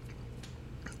Asians.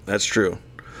 That's true.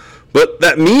 But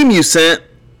that meme you sent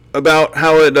about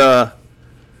how it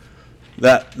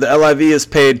that the LIV has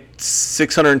paid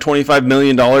 $625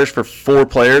 million for 4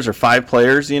 players or 5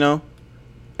 players, you know,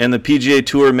 and the PGA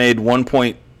Tour made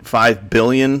 $1.5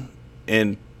 billion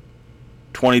in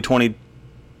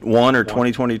 2021 or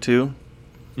 2022.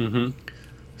 Mm-hmm.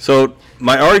 So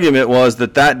my argument was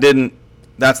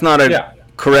that's not a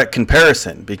correct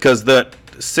comparison because the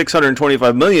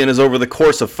 $625 million is over the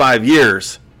course of 5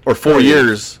 years or 4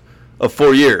 years of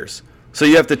 4 years. So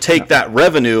you have to take that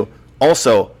revenue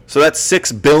also. So that's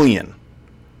 $6 billion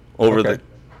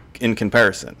in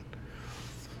comparison.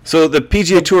 So the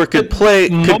PGA Tour could pay.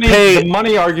 The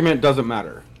money argument doesn't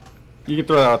matter. You can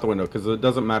throw that out the window because it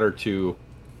doesn't matter to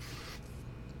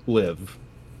live.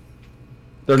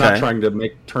 They're not trying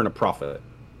to turn a profit.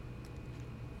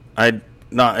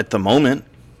 Not at the moment.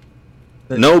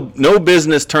 No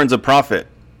business turns a profit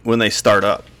when they start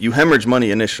up. You hemorrhage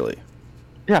money initially.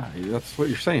 Yeah, that's what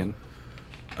you're saying.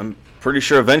 I'm pretty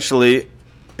sure eventually,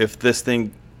 if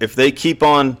they keep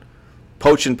on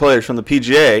poaching players from the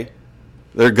PGA,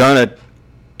 they're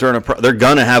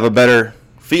gonna have a better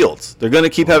fields. They're gonna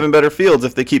keep having better fields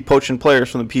if they keep poaching players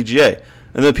from the PGA,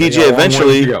 and the PGA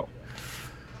eventually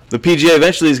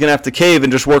is gonna have to cave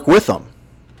and just work with them.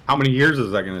 How many years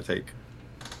is that gonna take?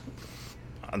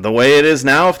 The way it is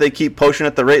now, if they keep poaching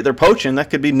at the rate they're poaching, that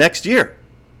could be next year.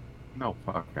 No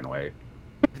fucking way.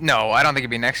 No, I don't think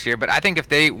it'd be next year. But I think if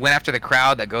they went after the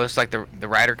crowd that goes to like the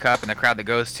Ryder Cup and the crowd that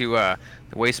goes to the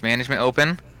Waste Management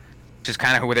Open, which is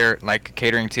kind of who they're like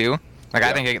catering to, like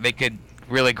I think they could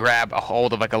really grab a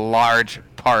hold of like a large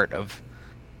part of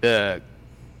the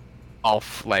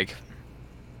golf like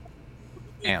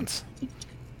fans.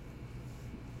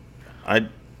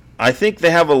 I think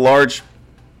they have a large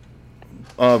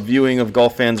viewing of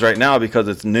golf fans right now because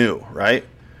it's new, right?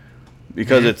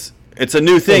 Because it's a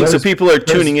new thing, so people are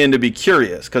tuning in to be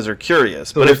curious because they're curious.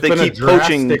 So but if they keep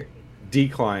poaching,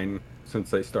 decline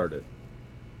since they started.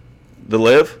 The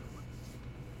live.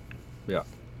 Yeah.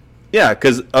 Yeah,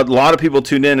 because a lot of people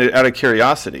tune in out of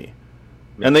curiosity,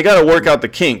 and they got to work out the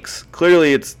kinks.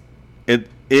 Clearly, it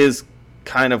is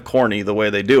kind of corny the way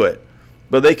they do it,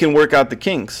 but they can work out the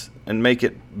kinks and make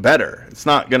it better. It's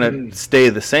not going to stay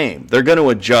the same. They're going to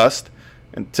adjust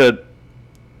and to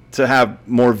have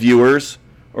more viewers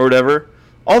or whatever.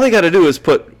 All they got to do is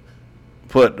put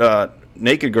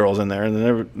naked girls in there, and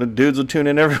then the dudes will tune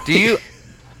in every week. Do you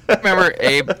remember,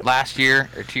 Abe, last year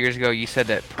or 2 years ago, you said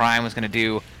that Prime was going to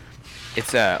do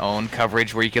its own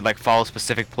coverage where you could like follow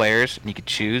specific players and you could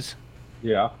choose?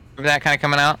 Yeah. Remember that kind of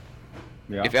coming out?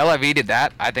 Yeah. If LIV did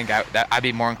that, I think I'd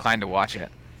be more inclined to watch it.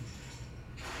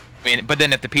 I mean, but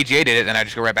then if the PGA did it, then I'd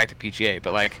just go right back to PGA.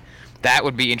 But like, that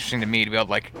would be interesting to me to be able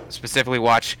to like specifically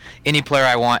watch any player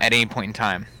I want at any point in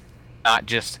time, not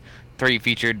just 3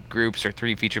 featured groups or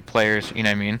 3 featured players. You know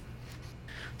what I mean?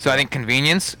 So I think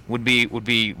convenience would get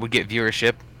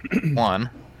viewership, one,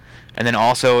 and then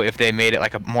also if they made it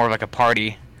like more of like a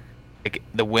party, like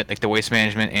the Waste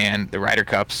Management and the Ryder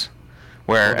Cups,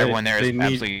 where everyone there is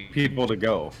absolutely need people to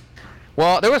go.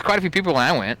 Well, there was quite a few people when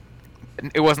I went.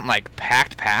 It wasn't like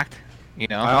packed, you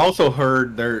know. I also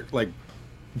heard they're like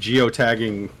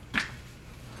geotagging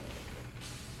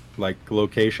like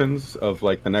locations of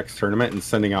like the next tournament and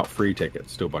sending out free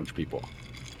tickets to a bunch of people.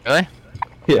 Really?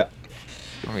 Yeah.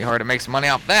 It's gonna be hard to make some money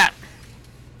off that.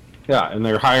 Yeah, and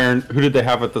they're hiring. Who did they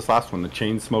have at this last one? The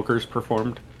Chainsmokers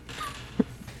performed.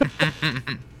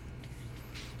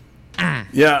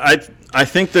 Yeah, I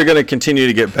think they're going to continue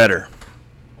to get better.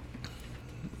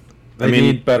 They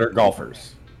need better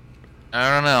golfers. I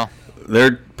don't know.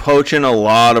 They're poaching a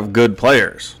lot of good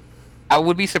players. I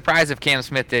would be surprised if Cam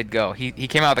Smith did go. He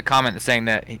came out with a comment saying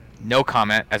that no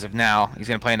comment as of now. He's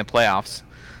going to play in the playoffs,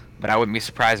 but I wouldn't be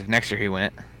surprised if next year he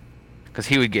went, because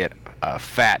he would get a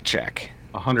fat check.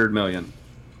 $100 million.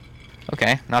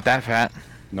 Okay, not that fat.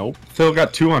 Nope. Phil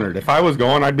got 200. If I was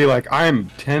going, I'd be like, I'm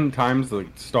 10 times the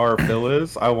star Phil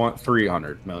is. I want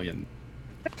 300 million.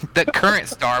 The current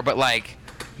star, but like,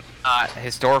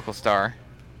 historical star.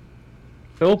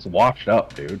 Phil's washed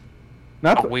up, dude.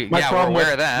 That's we're my problem aware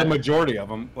with of that. the majority of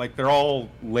them. Like, they're all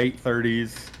late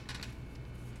 30s,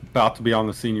 about to be on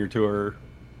the senior tour.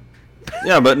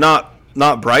 Yeah, but not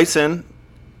Bryson.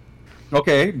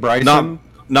 Okay, Bryson.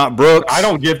 Not Brooks. I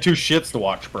don't give 2 shits to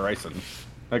watch Bryson.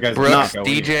 That guy's Brooks, not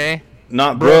DJ.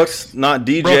 Not Brooks. Not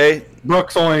DJ.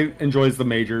 Brooks only enjoys the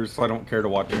majors, so I don't care to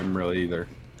watch him really either.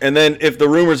 And then if the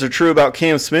rumors are true about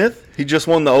Cam Smith, he just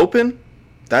won the Open.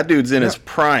 That dude's in his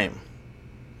prime.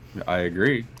 I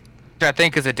agree. Which I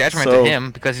think is a detriment to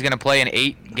him, because he's going to play in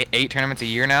eight tournaments a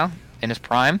year now in his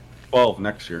prime. 12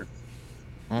 next year.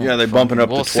 Yeah, they're bumping up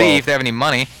to 12. We'll see if they have any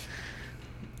money.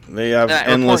 They have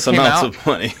endless amounts of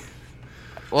money.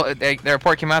 Well, the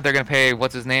report came out. They're going to pay,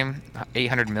 what's his name,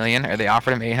 $800 million, or they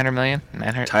offered him $800 million.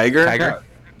 Tiger. Yeah.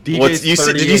 Did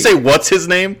you say what's his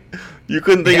name? You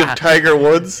couldn't think of Tiger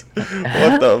Woods?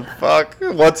 What the fuck?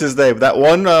 What's his name? That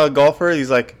one golfer. He's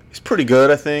pretty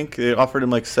good. I think they offered him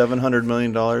like $700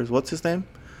 million. What's his name?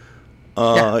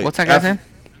 What's that guy's name?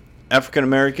 African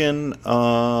American.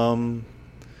 Playing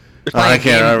I a can't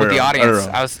game remember. with the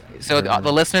audience.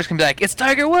 The listeners can be like, "It's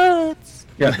Tiger Woods."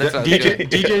 Yeah,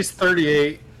 DJ's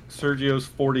 38, Sergio's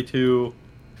 42.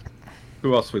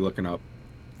 Who else are we looking up?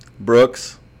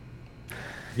 Brooks.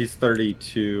 He's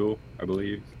 32, I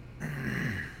believe.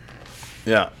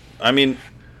 Yeah, I mean,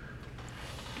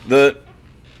 the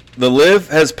LIV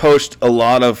has poached a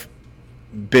lot of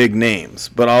big names,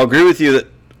 but I'll agree with you that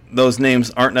those names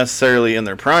aren't necessarily in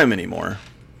their prime anymore.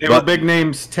 They were big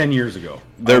names 10 years ago.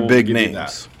 They're big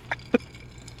names.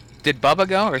 Did Bubba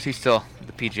go, or is he still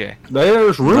the PGA?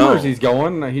 There's rumors he's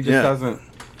going. He just hasn't.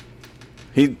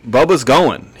 Bubba's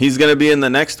going. He's going to be in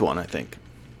the next one, I think.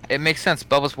 It makes sense.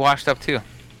 Bubba's washed up too.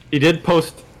 He did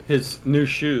post his new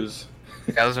shoes.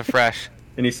 Yeah, those are fresh.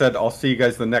 And he said, "I'll see you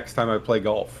guys the next time I play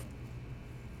golf."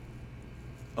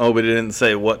 Oh, but he didn't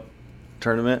say what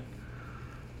tournament?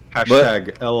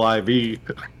 Hashtag LIV.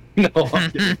 No.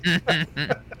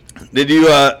 Did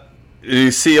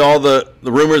you see all the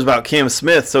rumors about Cam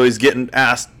Smith? So he's getting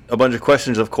asked a bunch of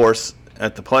questions, of course,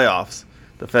 at the playoffs,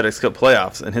 the FedEx Cup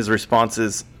playoffs, and his response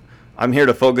is, "I'm here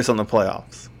to focus on the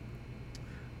playoffs."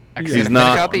 He's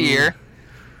not out the year,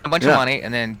 a bunch of money,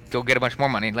 and then go get a bunch more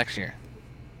money next year.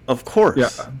 Of course.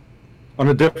 Yeah. On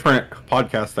a different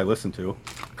podcast I listened to,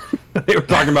 they were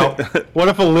talking about what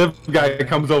if a LIV guy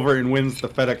comes over and wins the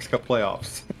FedEx Cup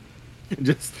playoffs, and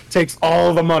just takes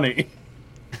all the money.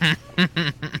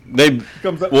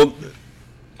 Well,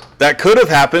 that could have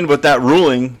happened, but that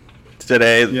ruling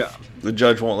today, the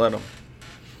judge won't let him.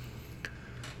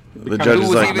 The judge is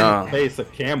like, "Nah." Face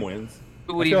if Cam wins.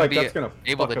 Who would even be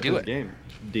able to do it? Game.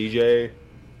 DJ.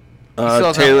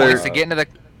 Taylor to get into the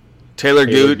Taylor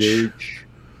Gooch.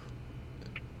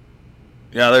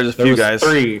 Yeah, there's a few guys.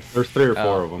 There's 3 or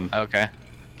 4 of them. Okay.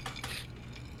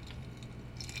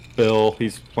 Phil,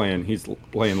 he's playing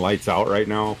lights out right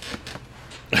now.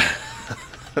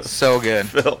 So good.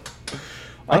 Phil.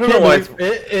 I don't know why.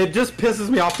 It just pisses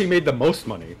me off. He made the most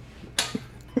money.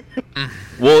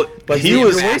 Well, Like, he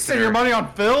was you're wasting your money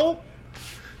on Phil.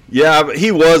 Yeah, but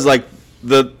he was like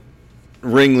the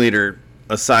ringleader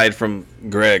aside from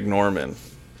Greg Norman.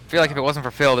 I feel like if it wasn't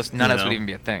for Phil, none of this would even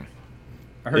be a thing.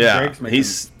 I heard Yeah, Greg's making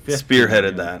he's 50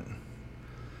 spearheaded million. that.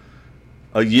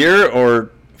 A year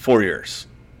or 4 years?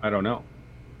 I don't know.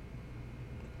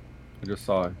 I just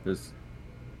saw his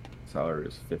salary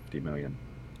is $50 million.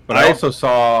 But I also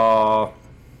saw.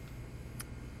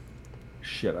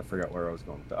 Shit, I forgot where I was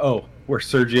going with that. Oh, where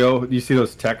Sergio? Do you see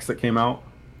those texts that came out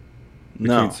between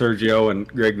No. Sergio and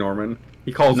Greg Norman?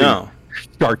 He calls No. him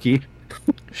Starkey.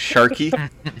 Sharky?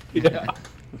 Yeah.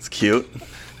 That's cute.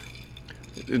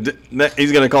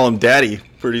 He's going to call him Daddy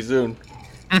pretty soon.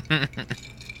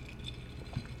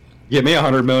 Give me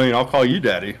 $100 million, I'll call you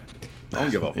Daddy. I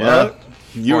don't give a fuck. Yeah,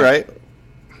 you right.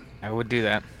 I would do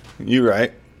that. You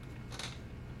right.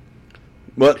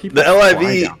 But People the fly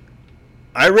LIV, down.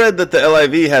 I read that the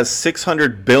LIV has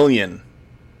 $600 billion.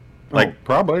 Like,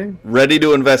 probably. ready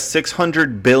to invest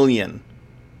 $600 billion.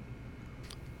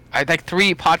 Like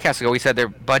 3 podcasts ago, we said their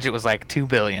budget was like $2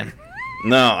 billion.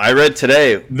 No, I read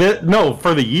today. No,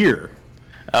 for the year.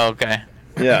 Oh, okay.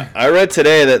 Yeah, I read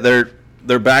today that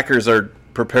their backers are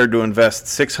prepared to invest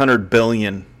 $600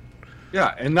 billion.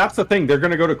 Yeah, and that's the thing. They're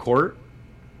going to go to court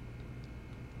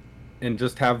and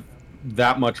just have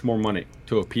that much more money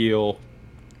to appeal.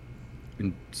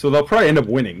 And so they'll probably end up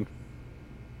winning.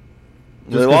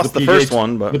 They Just 'cause lost the PGA first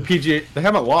one, but the PGA, they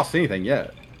haven't lost anything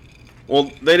yet.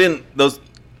 well, they didn't.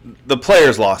 The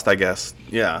players lost, I guess.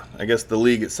 Yeah, I guess the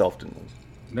league itself didn't lose.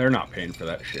 They're not paying for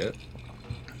that shit.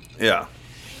 Yeah,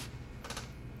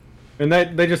 And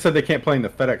they just said they can't play in the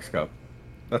FedEx Cup.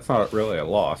 That's not really a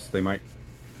loss. They might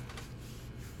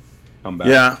come back.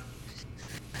 yeah.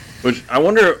 Which I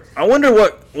wonder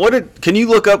can you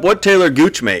look up what Taylor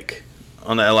Gooch make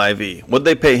on the LIV? What'd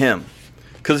they pay him?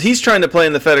 Because he's trying to play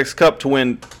in the FedEx Cup to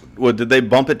win. What did they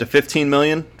bump it to 15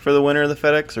 million for the winner of the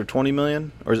FedEx, or 20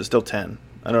 million, or is it still 10?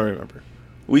 I don't remember.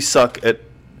 We suck at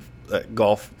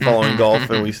golf, following golf,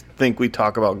 and we think we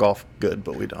talk about golf good,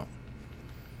 but we don't.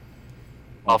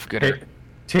 Golf gooder.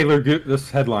 Taylor Gooch,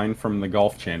 this headline from the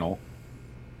Golf Channel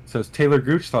says Taylor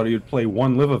Gooch thought he would play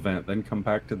one live event, then come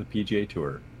back to the PGA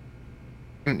Tour.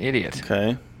 An idiot.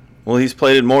 Okay. Well, he's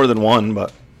played in more than one,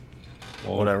 but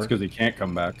Well, whatever. It's because he can't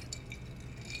come back.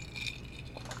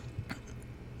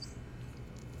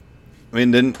 I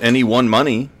mean, and he won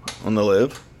money on the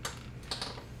live.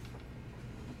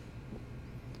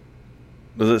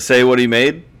 Does it say what he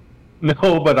made?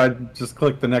 No, but I just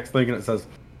clicked the next link and it says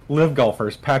live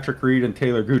golfers Patrick Reed and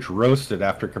Taylor Gooch roasted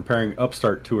after comparing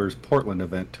Upstart Tour's Portland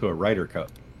event to a Ryder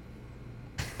Cup.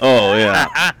 Oh, yeah.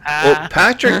 Well,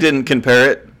 Patrick didn't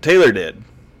compare it. Taylor did.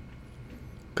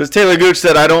 Because Taylor Gooch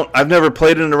said, I've never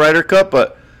played in a Ryder Cup,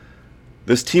 but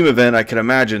this team event, I can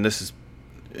imagine it's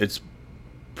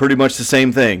pretty much the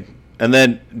same thing. And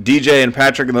then DJ and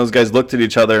Patrick and those guys looked at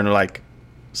each other and like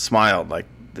smiled, like,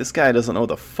 this guy doesn't know what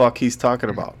the fuck he's talking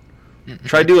about.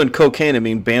 Try doing cocaine and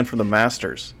being banned from the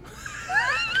Masters.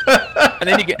 And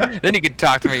then you could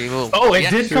talk to me. Oh, it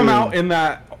did come out in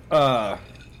that.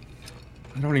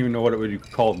 I don't even know what it would be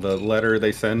called. The letter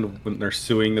they send when they're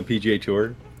suing the PGA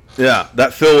Tour. Yeah,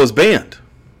 that Phil was banned.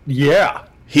 Yeah.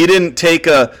 He didn't take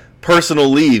a personal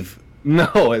leave.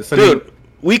 No, it said Dude,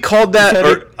 we called that, said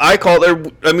or it- I called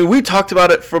it. I mean, we talked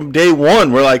about it from day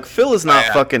one. We're like, Phil is not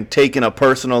fucking taking a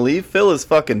personal leave. Phil is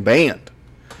fucking banned.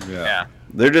 Yeah.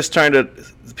 They're just trying to.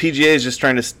 The PGA is just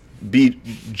trying to be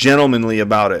gentlemanly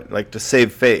about it, like to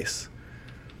save face.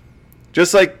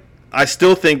 Just like I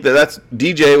still think that's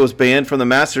DJ was banned from the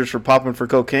Masters for popping for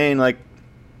cocaine. Like,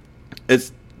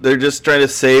 they're just trying to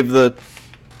save the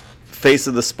face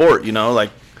of the sport. You know,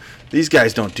 like these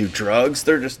guys don't do drugs.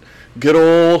 They're just good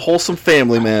old wholesome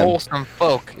family men. Wholesome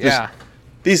folk. Yeah.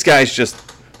 These guys just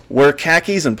wear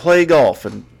khakis and play golf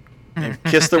and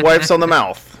kiss their wives on the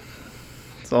mouth.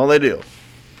 That's all they do.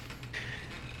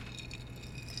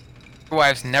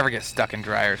 Wives never get stuck in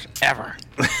dryers ever.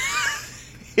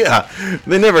 Yeah,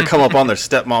 they never come up on their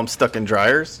stepmom stuck in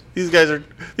dryers. These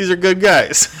are good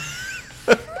guys.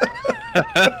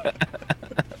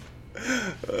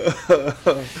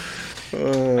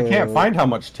 I can't find how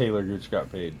much Taylor Gooch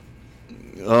got paid.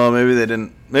 Oh, maybe they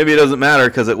didn't. Maybe it doesn't matter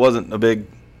because it wasn't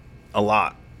a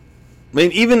lot. I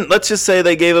mean, even let's just say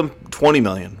they gave him $20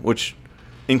 million, which,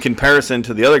 in comparison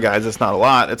to the other guys, it's not a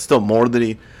lot. It's still more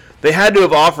than They had to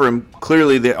have offered him.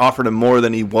 Clearly, they offered him more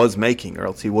than he was making, or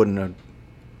else he wouldn't have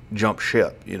jumped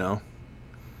ship. You know.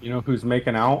 You know who's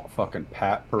making out? Fucking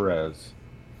Pat Perez.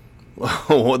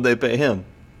 What'd they pay him?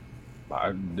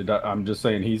 I'm just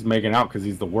saying he's making out because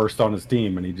he's the worst on his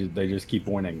team, and they just keep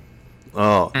winning.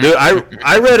 Oh, dude,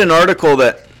 I read an article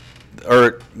that,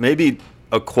 or maybe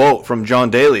a quote from John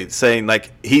Daly saying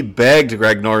like he begged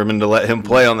Greg Norman to let him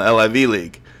play on the LIV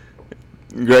league.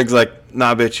 Greg's like,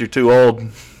 nah, bitch, you're too old.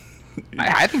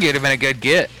 I think it'd have been a good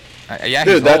get. Yeah,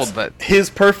 Dude, he's that's old, but his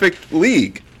perfect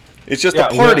league. It's just a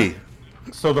party.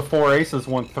 Yeah. So the 4 aces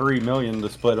won $3 million to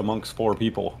split amongst 4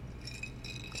 people.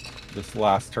 This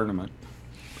last tournament.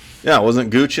 Yeah, wasn't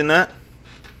Gooch in that?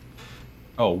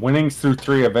 Oh, winnings through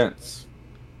 3 events.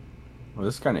 Well,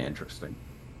 this is kind of interesting.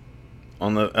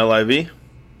 On the LIV?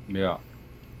 Yeah.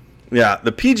 Yeah,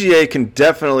 the PGA can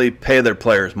definitely pay their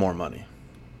players more money.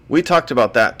 We talked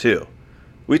about that too.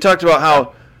 We talked about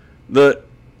how the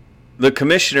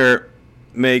commissioner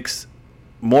makes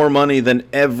more money than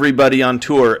everybody on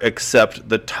tour except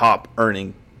the top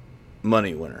earning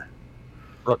money winner.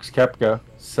 Brooks Koepka,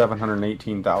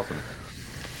 $718,000.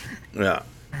 Yeah.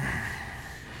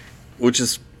 Which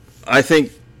is, I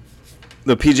think,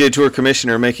 the PGA Tour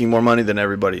commissioner making more money than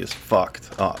everybody is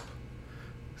fucked up.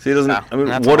 See, he doesn't. I mean,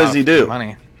 what does he do?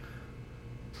 Money.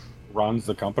 Runs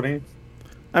the company.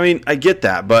 I mean, I get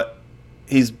that, but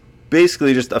he's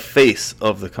basically just a face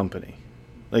of the company.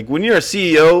 Like when you're a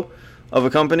CEO of a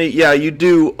company, yeah, you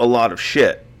do a lot of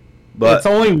shit. But it's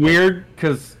only weird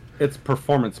because it's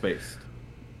performance based.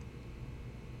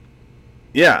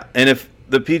 Yeah, and if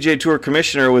the PGA Tour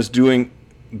commissioner was doing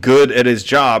good at his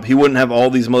job, he wouldn't have all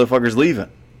these motherfuckers leaving.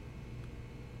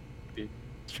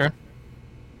 Sure.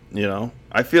 You know,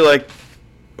 I feel like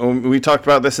we talked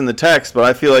about this in the text, but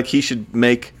I feel like he should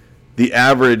make the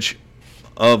average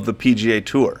of the PGA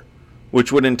Tour,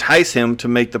 which would entice him to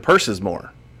make the purses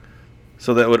more.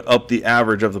 So that would up the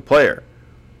average of the player.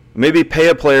 Maybe pay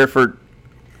a player for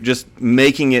just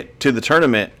making it to the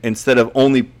tournament instead of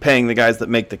only paying the guys that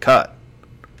make the cut.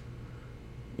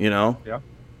 You know? Yeah.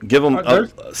 Give them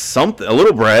something, a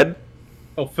little bread.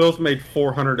 Oh, Phil's made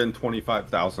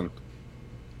 $425,000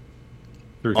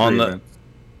 through On 3 the- events.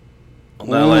 On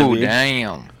the Ooh, LIV.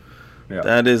 damn. Yeah.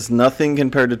 That is nothing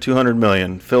compared to 200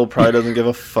 million. Phil probably doesn't give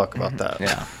a fuck about that.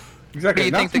 Yeah. Exactly. Do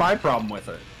you That's think my problem with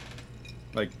it.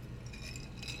 Like,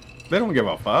 they don't give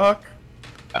a fuck.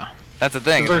 Yeah. That's the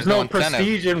thing. There's no incentive.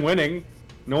 prestige in winning.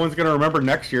 No one's going to remember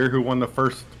next year who won the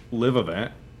first live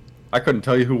event. I couldn't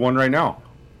tell you who won right now.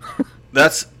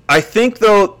 I think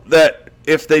though that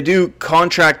if they do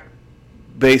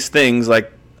contract-based things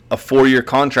like a 4-year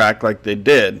contract like they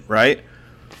did, right?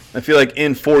 I feel like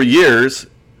in 4 years,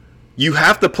 you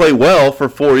have to play well for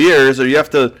 4 years, or you have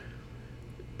to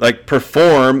like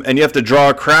perform, and you have to draw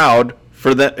a crowd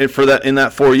for that in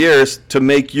that 4 years to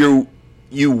make you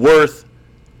worth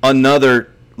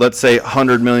another, let's say,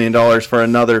 $100 million for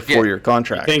another 4-year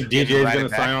contract. Think DJ's right going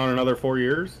to back. sign on another 4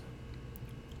 years?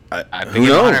 Who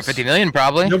knows? 150 million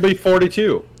probably. He'll be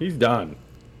 42. He's done.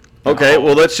 Okay,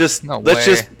 well let's just No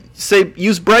way. say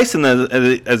use Bryson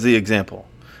as the example.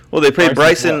 Well, they paid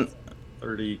Bryson's Bryson. what,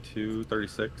 32,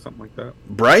 36, something like that.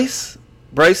 Bryson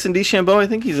DeChambeau. I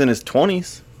think he's in his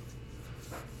 20s.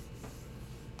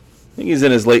 I think he's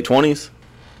in his late 20s.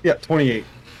 Yeah, 28.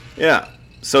 Yeah.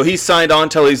 So he's signed on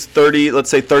till he's 30. Let's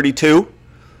say 32.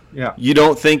 Yeah. You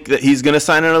don't think that he's going to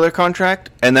sign another contract,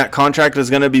 and that contract is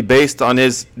going to be based on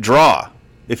his draw.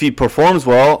 If he performs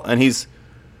well and he's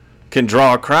can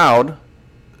draw a crowd,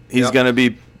 he's Yep. going to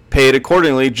be paid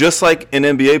accordingly, just like an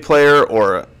NBA player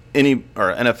or an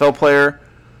NFL player.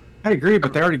 I agree,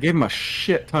 but they already gave him a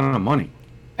shit ton of money.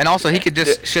 And also, he could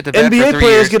just shit the bed for NBA 3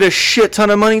 players years. get a shit ton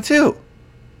of money too.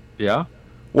 Yeah?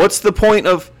 What's the point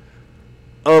of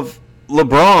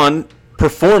LeBron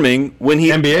performing when he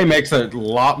NBA makes a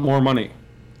lot more money.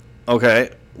 Okay.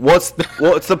 What's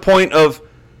the point of,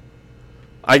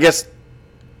 I guess,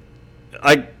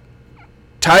 like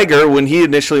Tiger when he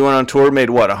initially went on tour made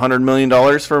what, $100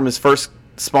 million from his first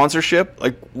sponsorship?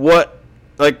 Like what?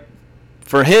 Like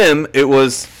for him it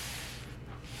was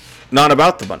not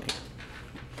about the money.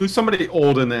 Who's somebody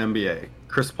old in the NBA?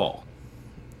 Chris Paul.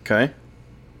 Okay.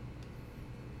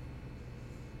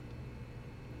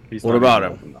 He's What not about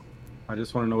even him? old enough. I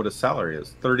just want to know what his salary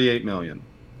is. $38 million.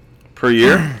 Per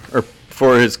year or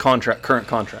for his current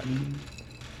contract?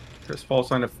 Chris Paul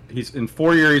signed he's in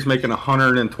 4 years he's making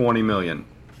 $120 million.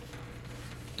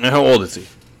 And how old is he?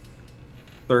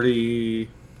 30.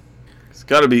 It's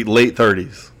got to be late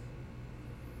 30s.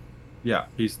 Yeah,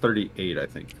 he's 38, I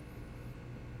think.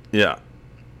 Yeah.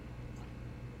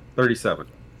 37.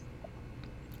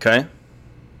 Okay.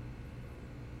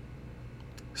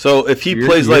 So if he You're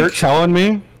plays like telling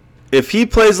me shit,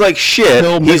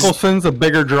 Phil Mickelson's a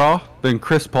bigger draw than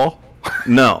Chris Paul?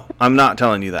 No, I'm not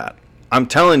telling you that. I'm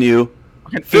telling you,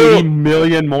 80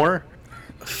 million more?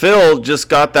 Phil just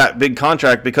got that big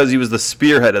contract because he was the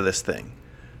spearhead of this thing.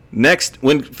 Next,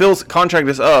 when Phil's contract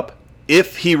is up,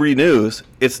 if he renews,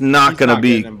 it's not going to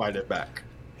be getting invited back.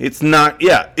 It's not.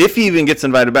 Yeah, if he even gets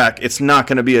invited back, it's not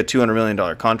going to be a $200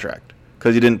 million contract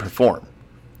because he didn't perform.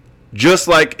 Just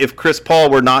like if Chris Paul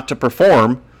were not to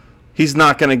perform, he's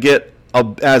not going to get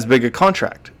as big a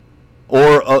contract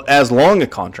or as long a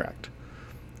contract.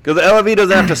 Because the LFE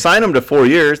doesn't have to sign him to 4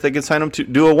 years. They can sign him to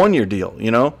do a 1-year deal,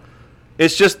 you know?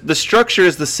 It's just the structure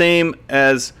is the same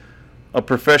as a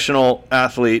professional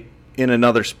athlete in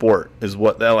another sport is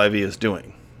what the LIV is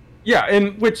doing. Yeah,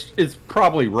 and which is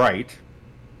probably right.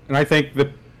 And I think that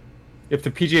if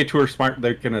the PGA Tour is smart,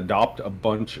 they can adopt a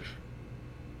bunch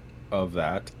of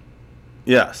that.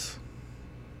 Yes.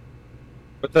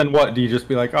 But then what? Do you just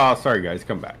be like, oh, sorry, guys,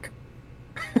 come back?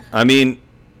 I mean...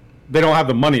 They don't have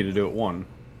the money to do it, one.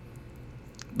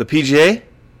 The PGA?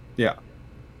 Yeah.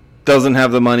 Doesn't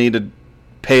have the money to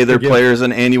pay their players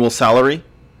an annual salary?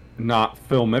 Not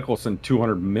Phil Mickelson,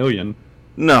 $200 million.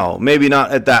 No, maybe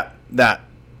not at that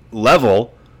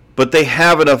level, but they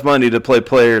have enough money to pay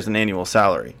players an annual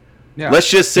salary. Yeah.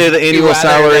 Let's just say the annual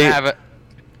salary...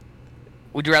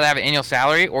 Would you rather have an annual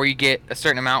salary, or you get a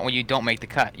certain amount when you don't make the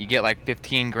cut? You get like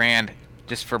 $15,000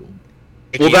 just for...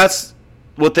 Well, that's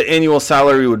what the annual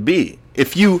salary would be.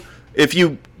 If you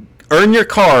earn your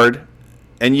card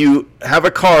and you have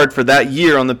a card for that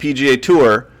year on the PGA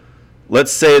Tour,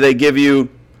 let's say they give you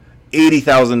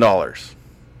 $80,000.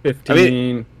 15. I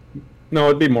mean, no,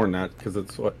 it'd be more than that because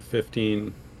it's what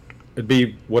 15. It'd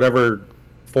be whatever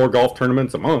 4 golf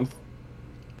tournaments a month.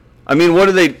 I mean, what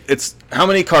do they? It's how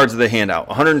many cards do they hand out?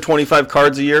 125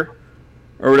 cards a year,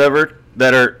 or whatever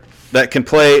that can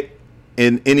play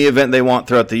in any event they want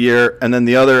throughout the year, and then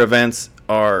the other events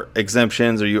are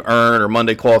exemptions, or you earn, or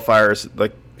Monday qualifiers,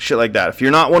 like shit like that. If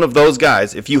you're not one of those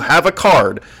guys, if you have a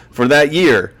card for that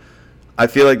year, I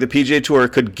feel like the PGA Tour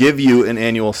could give you an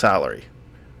annual salary.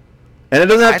 And it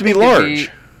doesn't have to be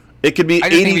large. It could be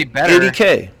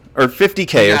 80K or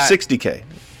 50K or 60K.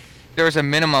 There's a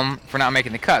minimum for not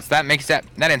making the cuts. That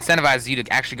incentivizes you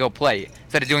to actually go play.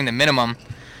 Instead of doing the minimum,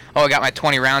 I got my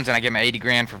 20 rounds and I get my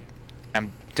 $80,000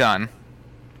 I'm done.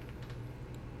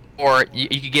 Or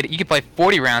you could play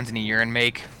 40 rounds in a year and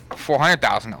make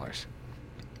 $400,000.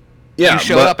 Yeah, you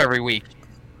show up every week.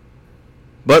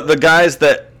 But the guys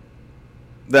that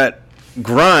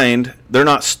grind, they're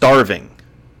not starving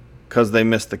because they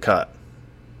missed the cut.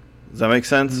 Does that make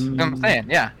sense? That's what I'm saying,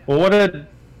 yeah. Well,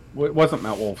 what wasn't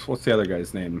Matt Wolf? What's the other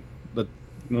guy's name? The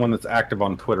one that's active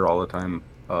on Twitter all the time.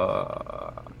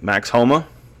 Max Homa?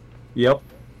 Yep.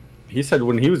 He said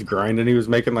when he was grinding, he was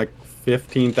making like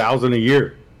 $15,000 a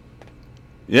year.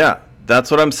 Yeah,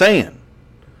 that's what I'm saying.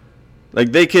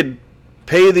 Like, they could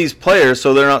pay these players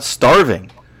so they're not starving.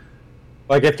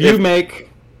 Like, if you make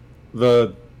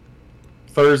the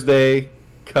Thursday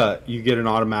cut, you get an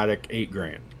automatic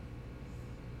 $8,000.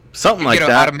 Something like that. You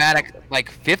get an automatic,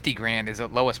 like, $50,000 is the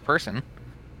lowest person.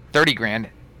 $30,000.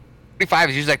 35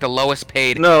 is usually like the lowest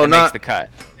paid that makes the cut.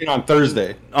 On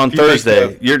Thursday. On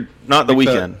Thursday. You're not the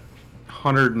weekend.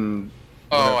 100 and...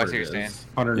 Oh, I see what you're saying.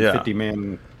 150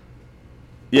 man...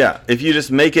 Yeah, if you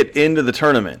just make it into the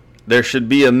tournament, there should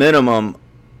be a minimum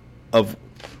of,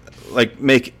 like,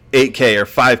 make 8K or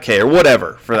 5K or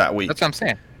whatever for that week. That's what I'm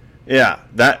saying. Yeah,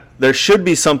 there should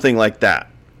be something like that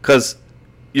because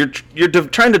you're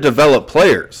trying to develop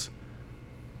players,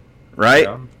 right?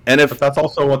 Yeah. And but that's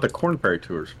also what the Corn Ferry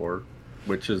Tour is for,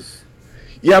 which is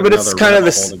but it's kind of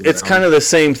the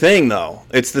same thing though.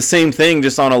 It's the same thing,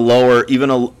 just on a lower,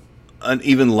 an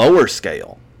even lower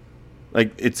scale.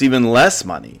 Like, it's even less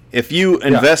money. If you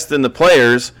invest in the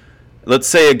players, let's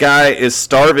say a guy is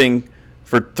starving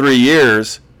for 3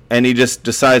 years and he just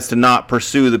decides to not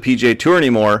pursue the PGA Tour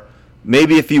anymore,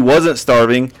 maybe if he wasn't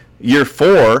starving, year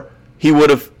 4, he would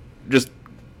have just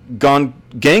gone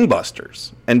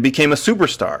gangbusters and became a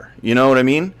superstar. You know what I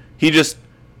mean? He just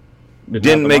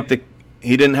didn't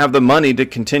have the money to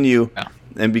continue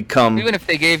and become... Even if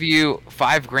they gave you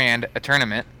 $5,000 a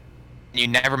tournament, you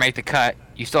never make the cut,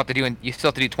 you still have to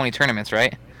do 20 tournaments,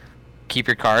 right? Keep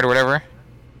your card or whatever.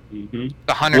 Mm-hmm.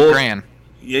 $100,000.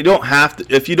 You don't have to.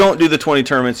 If you don't do the 20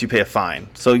 tournaments, you pay a fine.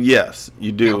 So yes,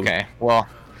 you do. Okay. Well,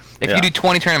 if you do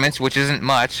 20 tournaments, which isn't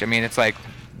much, I mean, it's like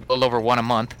a little over one a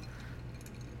month,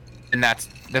 and that's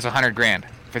 $100,000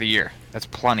 for the year. That's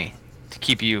plenty to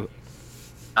keep you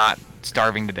not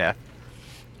starving to death.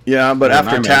 Yeah, but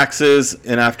after taxes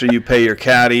and after you pay your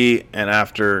caddy and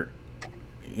after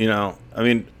You know, I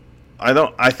mean, I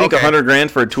think Okay. $100,000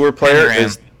 for a tour player 10 grand.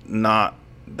 is not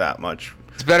that much.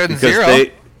 It's better than Because zero.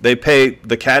 they pay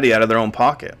the caddy out of their own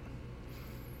pocket.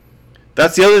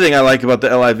 That's the other thing I like about the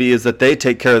LIV is that they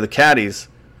take care of the caddies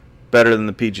better than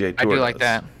the PGA I Tour. do like does.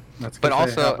 that. That's But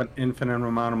 'cause they also- have an infinite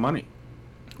amount of money.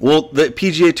 Well, the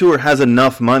PGA Tour has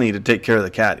enough money to take care of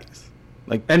the caddies.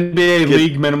 Like NBA Get-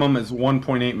 league minimum is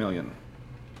 1.8 million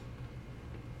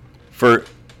for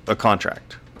a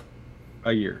contract.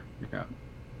 a year. Yeah.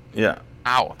 Yeah.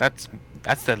 Ow, that's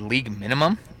the league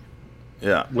minimum.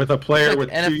 Yeah. With a player Like with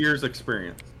NF 2 years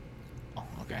experience. Oh,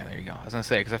 okay, there you go. I was gonna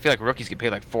say because I feel like rookies get paid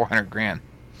like $400,000.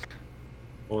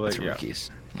 Well, That's yeah.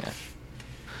 rookies. Yeah.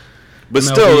 But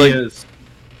MLB still, like, is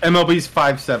MLB's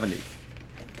 570.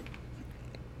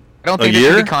 I don't A think there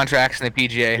should year? be contracts in the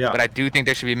PGA, Yeah. but I do think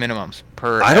there should be minimums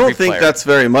per. I don't every think player. that's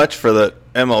very much for the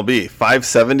MLB.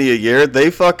 $570 a year.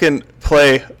 They fucking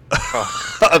play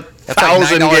Oh,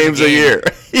 1,000 $9 a games a game. year.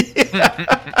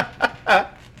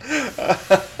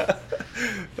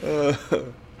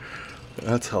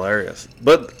 That's hilarious.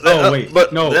 But Oh, wait,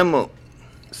 but no. them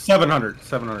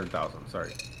 700,000.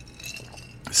 Sorry.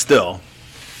 still.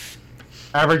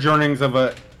 Average earnings of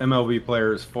a MLB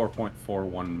player is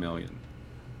 4.41 million.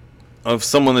 Of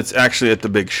someone that's actually at the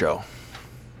big show,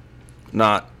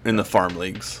 not in the farm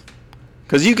leagues,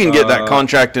 because you can get that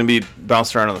contract and be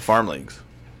bounced around in the farm leagues.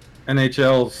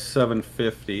 NHL's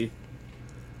 750.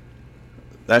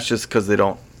 That's just because they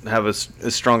don't have as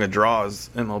strong a draw as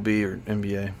MLB or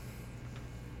NBA.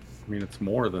 I mean, it's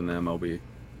more than the MLB.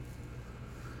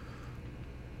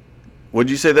 Would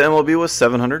you say the MLB was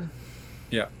 700?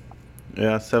 Yeah.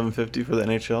 Yeah, 750 for the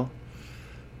NHL.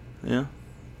 Yeah.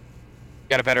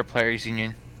 Got a better players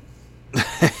union.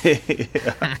 Yeah.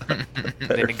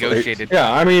 They negotiated.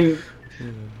 Yeah, I mean,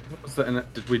 what was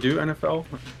did we do NFL?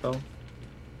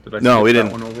 Did I No, skip we that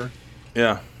didn't. one over?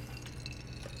 Yeah.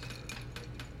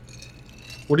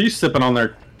 What are you sipping on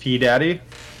there, Tea Daddy?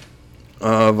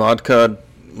 Vodka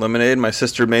lemonade. My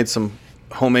sister made some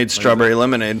homemade strawberry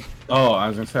lemonade. Oh, I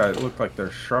was gonna say it looked like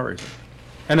they're strawberries.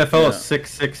 NFL Yeah. is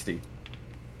 660,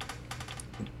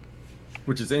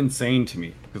 which is insane to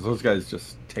me because those guys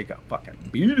just take a fucking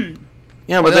beating.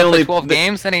 Yeah, Well, but they only 12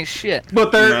 games. That ain't shit.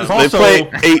 But there's They also play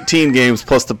 18 games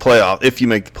plus the playoff if you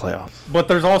make the playoffs. But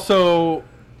there's also,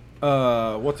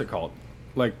 what's it called?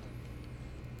 Like,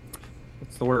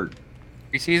 what's the word?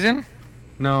 Preseason.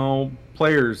 No,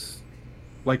 players.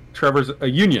 Like Trevor's a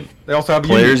union. They also have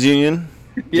Players unions.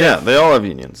 union. Yeah, they all have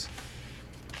unions.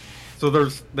 So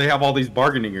they have all these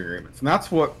bargaining agreements, and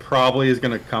that's what probably is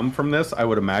going to come from this. I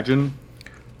would imagine.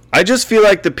 I just feel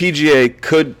like the PGA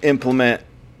could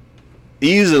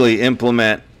easily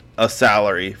implement a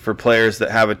salary for players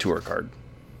that have a tour card.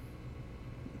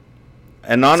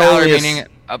 And not Salary only meaning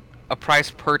a price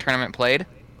per tournament played,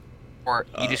 or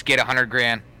you just get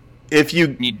 $100,000. if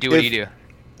you You do what you do.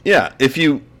 Yeah, if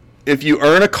you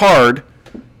earn a card,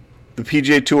 the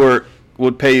PGA Tour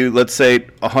would pay you, let's say,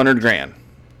 $100,000.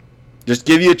 Just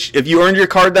give you if you earned your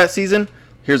card that season,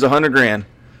 here's $100,000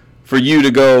 for you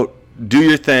to go do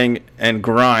your thing and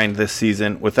grind this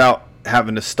season without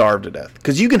having to starve to death.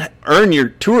 Because you can earn your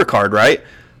tour card, right?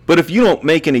 But if you don't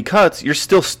make any cuts, you're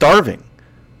still starving.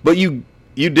 But you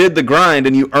did the grind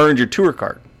and you earned your tour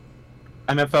card.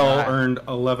 NFL earned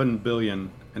 $11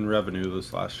 billion in revenue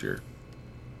this last year.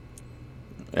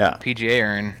 Yeah, PGA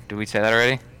earn. Did we say that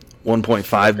already?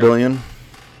 1.5 billion.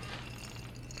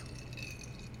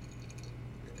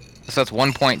 So that's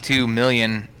 1.2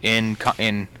 million in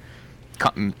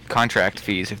contract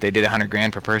fees if they did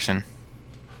 $100,000 per person.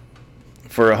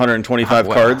 For 125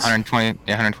 What, cards.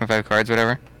 125 cards,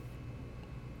 whatever.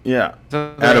 Yeah.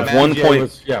 So Out of that-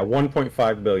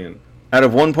 1.5 billion. Out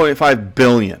of 1.5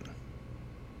 billion,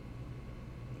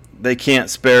 they can't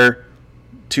spare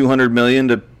 200 million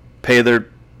to pay their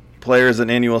players an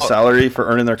annual salary for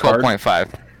earning their card.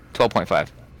 12.5. 12.5.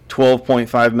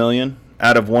 12.5 million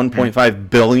out of 1.5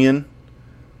 billion.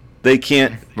 They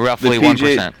can't. Roughly the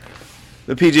PGA 1%.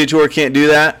 The PGA Tour can't do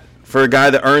that for a guy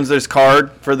that earns his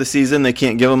card for the season. They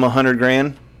can't give him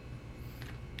 $100,000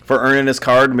 for earning his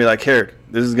card and be like, "Here,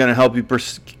 this is going to help you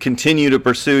continue to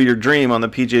pursue your dream on the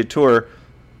PGA Tour."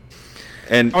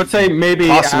 And I would say maybe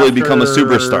possibly become a after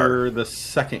superstar. the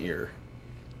second year.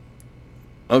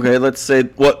 Okay, let's say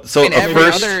what? So And a every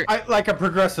first. other- Like a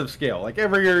progressive scale. Like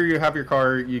every year you have your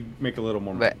car, you make a little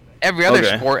more money. But every other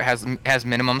Okay. sport has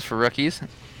minimums for rookies.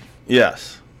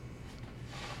 Yes.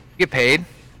 You get paid.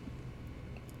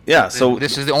 Yeah. So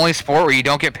This is the only sport where you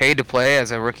don't get paid to play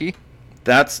as a rookie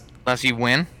that's unless you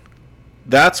win.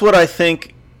 what I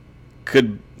think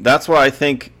could. That's why I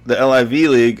think the LIV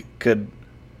league could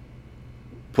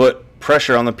put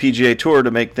pressure on the PGA Tour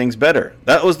to make things better.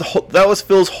 That was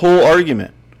Phil's whole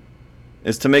argument,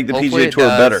 is to make the Hopefully PGA Tour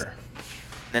better.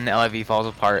 Then the LIV falls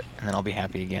apart, and then I'll be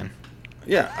happy again.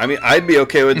 Yeah, I mean, I'd be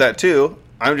okay with that too.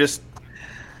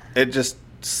 It just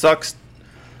sucks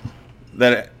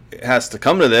that it has to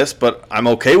come to this, but I'm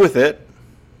okay with it.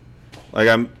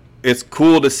 Like, it's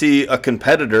cool to see a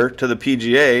competitor to the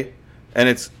PGA, and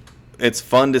it's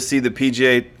fun to see the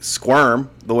PGA squirm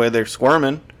the way they're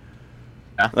squirming.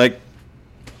 Yeah. Like,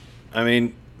 I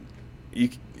mean,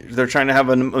 they're trying to have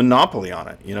a monopoly on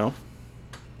it, you know?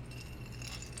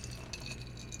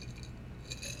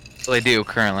 Well, they do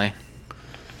currently.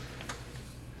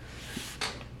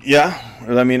 Yeah,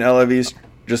 I mean, LIV's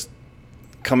just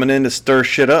coming in to stir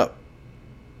shit up,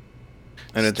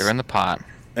 and it's stirring the pot.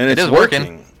 And it it's is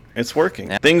working. It's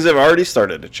working. Yeah. Things have already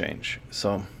started to change,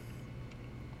 so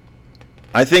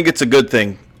I think it's a good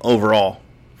thing overall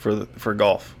for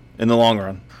golf in the long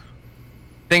run.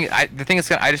 The thing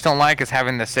is, I just don't like is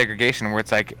having the segregation where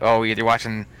it's like, oh, you're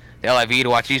watching the LIV to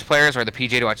watch these players or the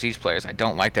PGA to watch these players. I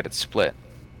don't like that it's split.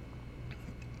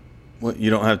 What, you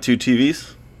don't have two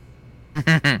TVs?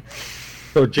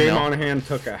 So Jay Monahan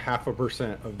took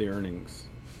 0.5% of the earnings.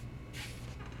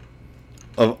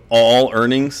 Of all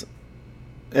earnings,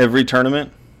 every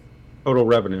tournament? Total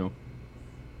revenue.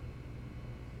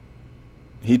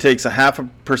 He takes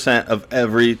 0.5% of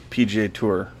every PGA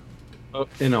Tour.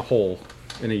 In a whole,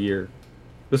 in a year.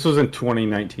 This was in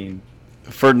 2019.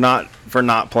 For not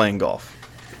playing golf.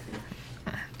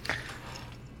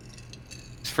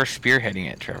 It's for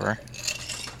spearheading it, Trevor.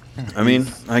 I mean,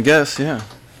 I guess, yeah.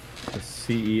 The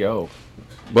CEO.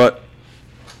 But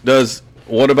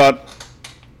what about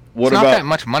it's not that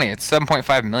much money. It's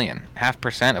 7.5 million.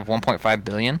 0.5% of 1.5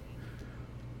 billion.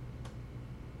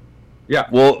 Yeah.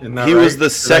 Well, he was the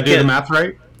second. Did I do the math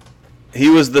right? He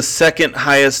was the second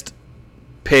highest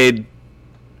paid.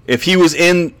 If he was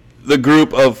in the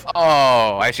group of.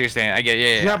 Oh, I see what you're saying. I get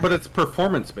yeah. Yeah, but it's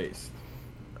performance based.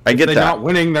 I get that. If they're not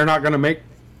winning, they're not going to make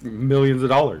millions of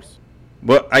dollars.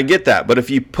 But I get that. But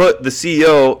if you put the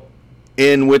CEO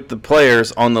in with the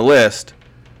players on the list,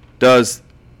 does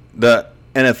the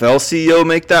NFL CEO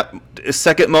make that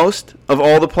second most of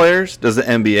all the players? Does the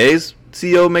NBA's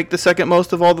CEO make the second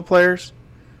most of all the players?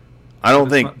 I don't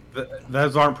think.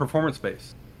 Those aren't performance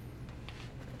based.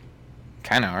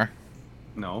 Kind of are.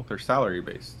 No, they're salary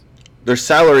based. They're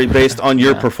salary based on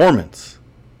your performance.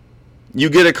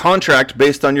 You get a contract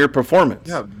based on your performance.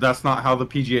 Yeah, that's not how the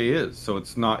PGA is. So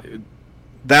it's not.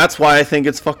 That's why I think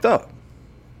it's fucked up.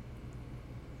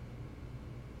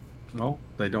 No,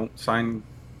 they don't sign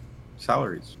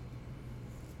salaries.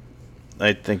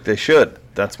 I think they should.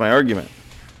 That's my argument.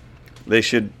 They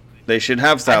should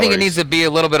have salaries. I think it needs to be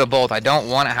a little bit of both. I don't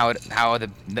want it how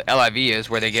the LIV is,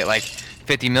 where they get like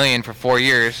 50 million for 4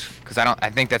 years, because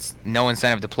I think that's no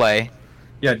incentive to play.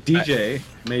 Yeah, DJ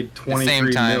made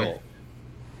 23 mil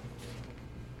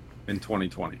in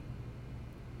 2020.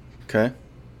 Okay.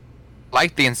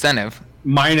 Like the incentive.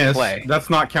 Minus play. That's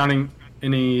not counting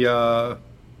any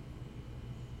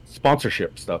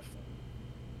sponsorship stuff.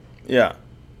 Yeah.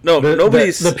 No, The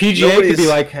PGA could be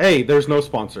like, hey, there's no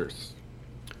sponsors.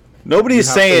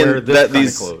 Nobody's saying that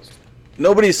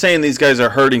nobody's saying these guys are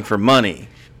hurting for money.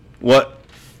 What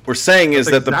we're saying is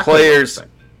that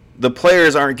the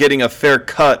players aren't getting a fair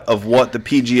cut of what the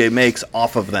PGA makes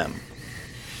off of them.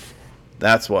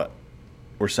 That's what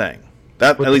we're saying.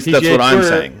 At least that's what I'm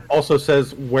saying. Also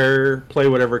says play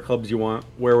whatever clubs you want,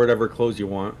 wear whatever clothes you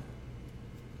want.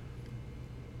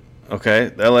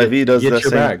 Okay, the LIV does the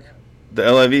same. Bag.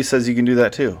 The LIV says you can do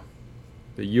that too.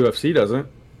 The UFC doesn't.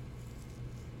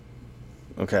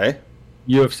 Okay.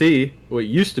 UFC, what it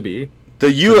used to be. The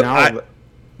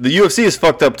UFC is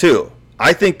fucked up too.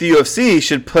 I think the UFC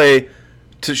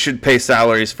should pay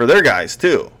salaries for their guys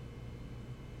too.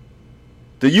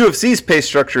 The UFC's pay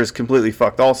structure is completely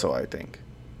fucked also, I think.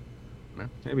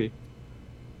 Maybe.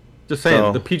 Just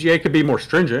saying, the PGA could be more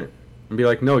stringent and be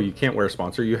like, no, you can't wear a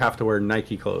sponsor. You have to wear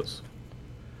Nike clothes.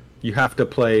 You have to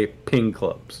play ping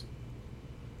clubs.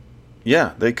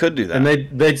 Yeah, they could do that. And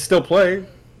they'd still play.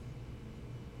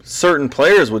 Certain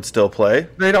players would still play.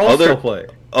 They'd all still play.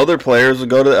 Other players would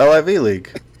go to the LIV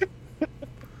league.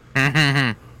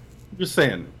 Just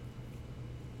saying.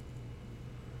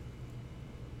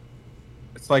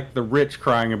 It's like the rich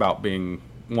crying about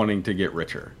wanting to get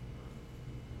richer.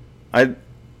 I do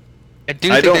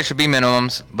think there should be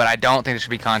minimums, but I don't think there should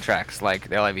be contracts like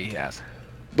the LIV has.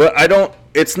 But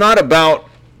it's not about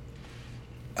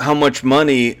how much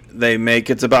money they make.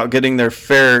 It's about getting their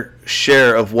fair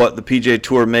share of what the PGA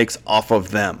Tour makes off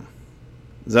of them.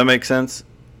 Does that make sense?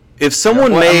 if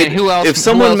someone Well, made I mean, who else? if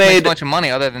someone who else makes made a bunch of money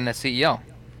other than the CEO?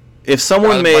 if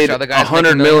someone Are there a bunch made of other guys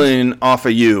 100 making million off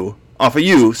of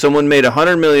you, someone made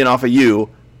 100 million off of you,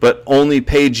 but only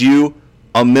paid you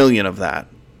 $1 million of that,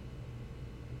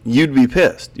 you'd be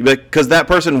pissed. You'd be like, because that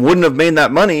person wouldn't have made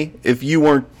that money if you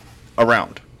weren't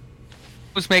around.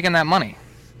 Who's making that money?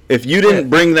 If you didn't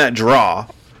bring that draw.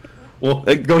 Well,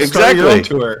 go start your own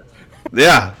tour.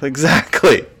 Yeah,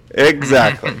 exactly.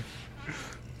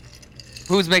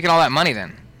 Who's making all that money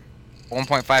then?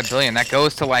 1.5 billion. That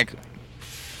goes to like.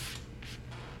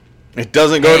 It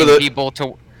doesn't go to the people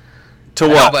to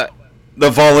what? But, the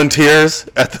volunteers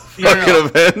at the fucking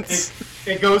events.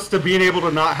 It goes to being able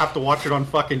to not have to watch it on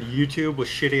fucking YouTube with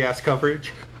shitty ass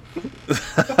coverage.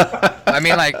 I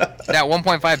mean, like that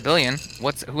 1.5 billion.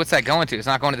 What's that going to? It's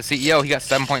not going to the CEO. He got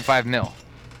 7.5 mil.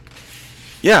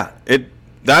 Yeah,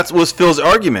 that was Phil's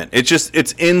argument. It's just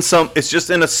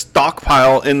in a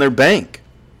stockpile in their bank.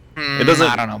 It doesn't.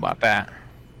 I don't know about that.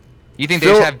 You think they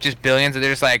just have just billions that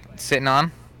they're just like sitting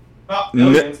on? Not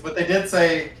billions, but they did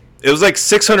say it was like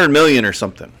 600 million or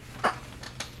something.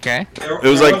 Okay. There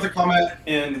was a comment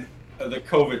in the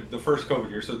first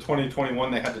COVID year, so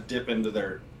 2021, they had to dip into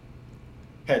their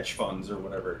hedge funds or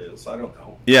whatever it is. I don't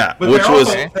know. Yeah, but which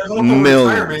was there's also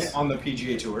millions retirement on the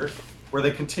PGA Tour where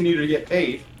they continue to get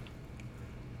paid.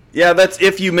 Yeah, that's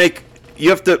if you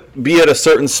have to be at a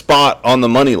certain spot on the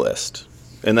money list,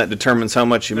 and that determines how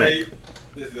much you make.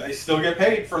 They still get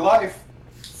paid for life.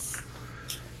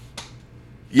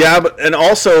 Yeah, and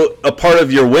also a part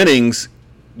of your winnings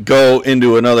go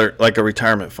into another, like a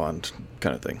retirement fund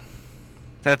kind of thing.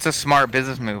 That's a smart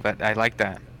business move. I like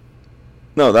that.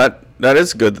 No, that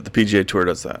is good that the PGA Tour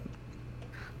does that.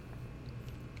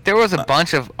 There was a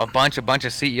bunch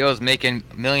of CEOs making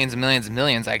millions and millions and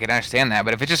millions. I could understand that,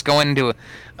 but if it's just going into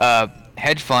a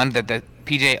hedge fund that the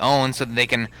PGA owns so that they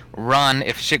can run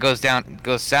if shit goes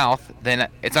south, then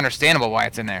it's understandable why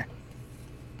it's in there.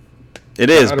 It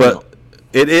is, but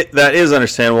that is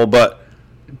understandable. But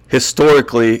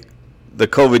historically, the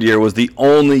COVID year was the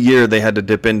only year they had to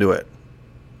dip into it.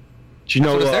 Do you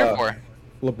know what it's there for?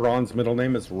 LeBron's middle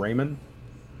name is Raymond?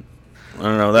 I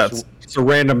don't know. It's a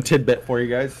random tidbit for you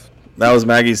guys. That was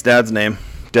Maggie's dad's name.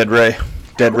 Dead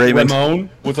Raymond. Ramon?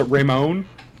 Was it Ramon?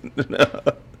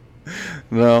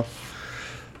 No.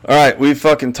 All right, we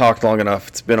fucking talked long enough.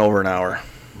 It's been over an hour.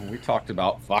 We talked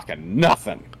about fucking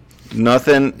nothing.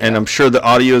 Nothing, and I'm sure the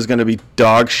audio is going to be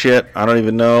dog shit. I don't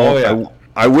even know. Oh, yeah.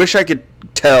 I wish I could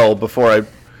tell before I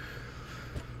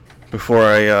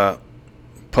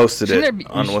posted it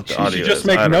on what the audio is. You should just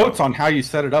make notes on how you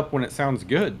set it up when it sounds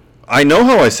good. I know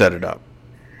how I set it up.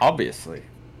 Obviously.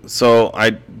 So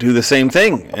I do the same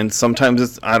thing, and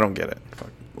sometimes I don't get it.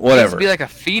 Whatever. It needs to be like a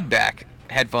feedback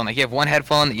headphone. Like you have one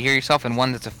headphone that you hear yourself, and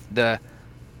one that's the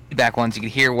feedback ones you can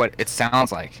hear what it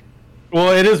sounds like.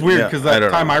 Well, it is weird because that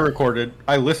time I recorded,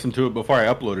 I listened to it before I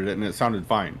uploaded it, and it sounded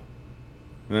fine.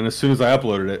 And then as soon as I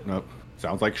uploaded it, nope,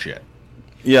 sounds like shit.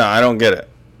 Yeah, I don't get it.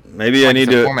 Maybe I need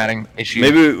to formatting issue.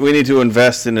 Maybe we need to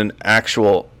invest in an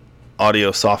actual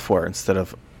audio software instead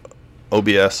of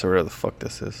OBS or whatever the fuck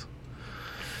this is.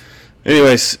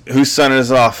 Anyways, who's signing us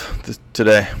off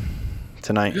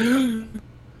tonight?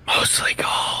 Mostly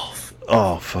golf.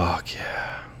 Oh fuck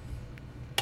yeah.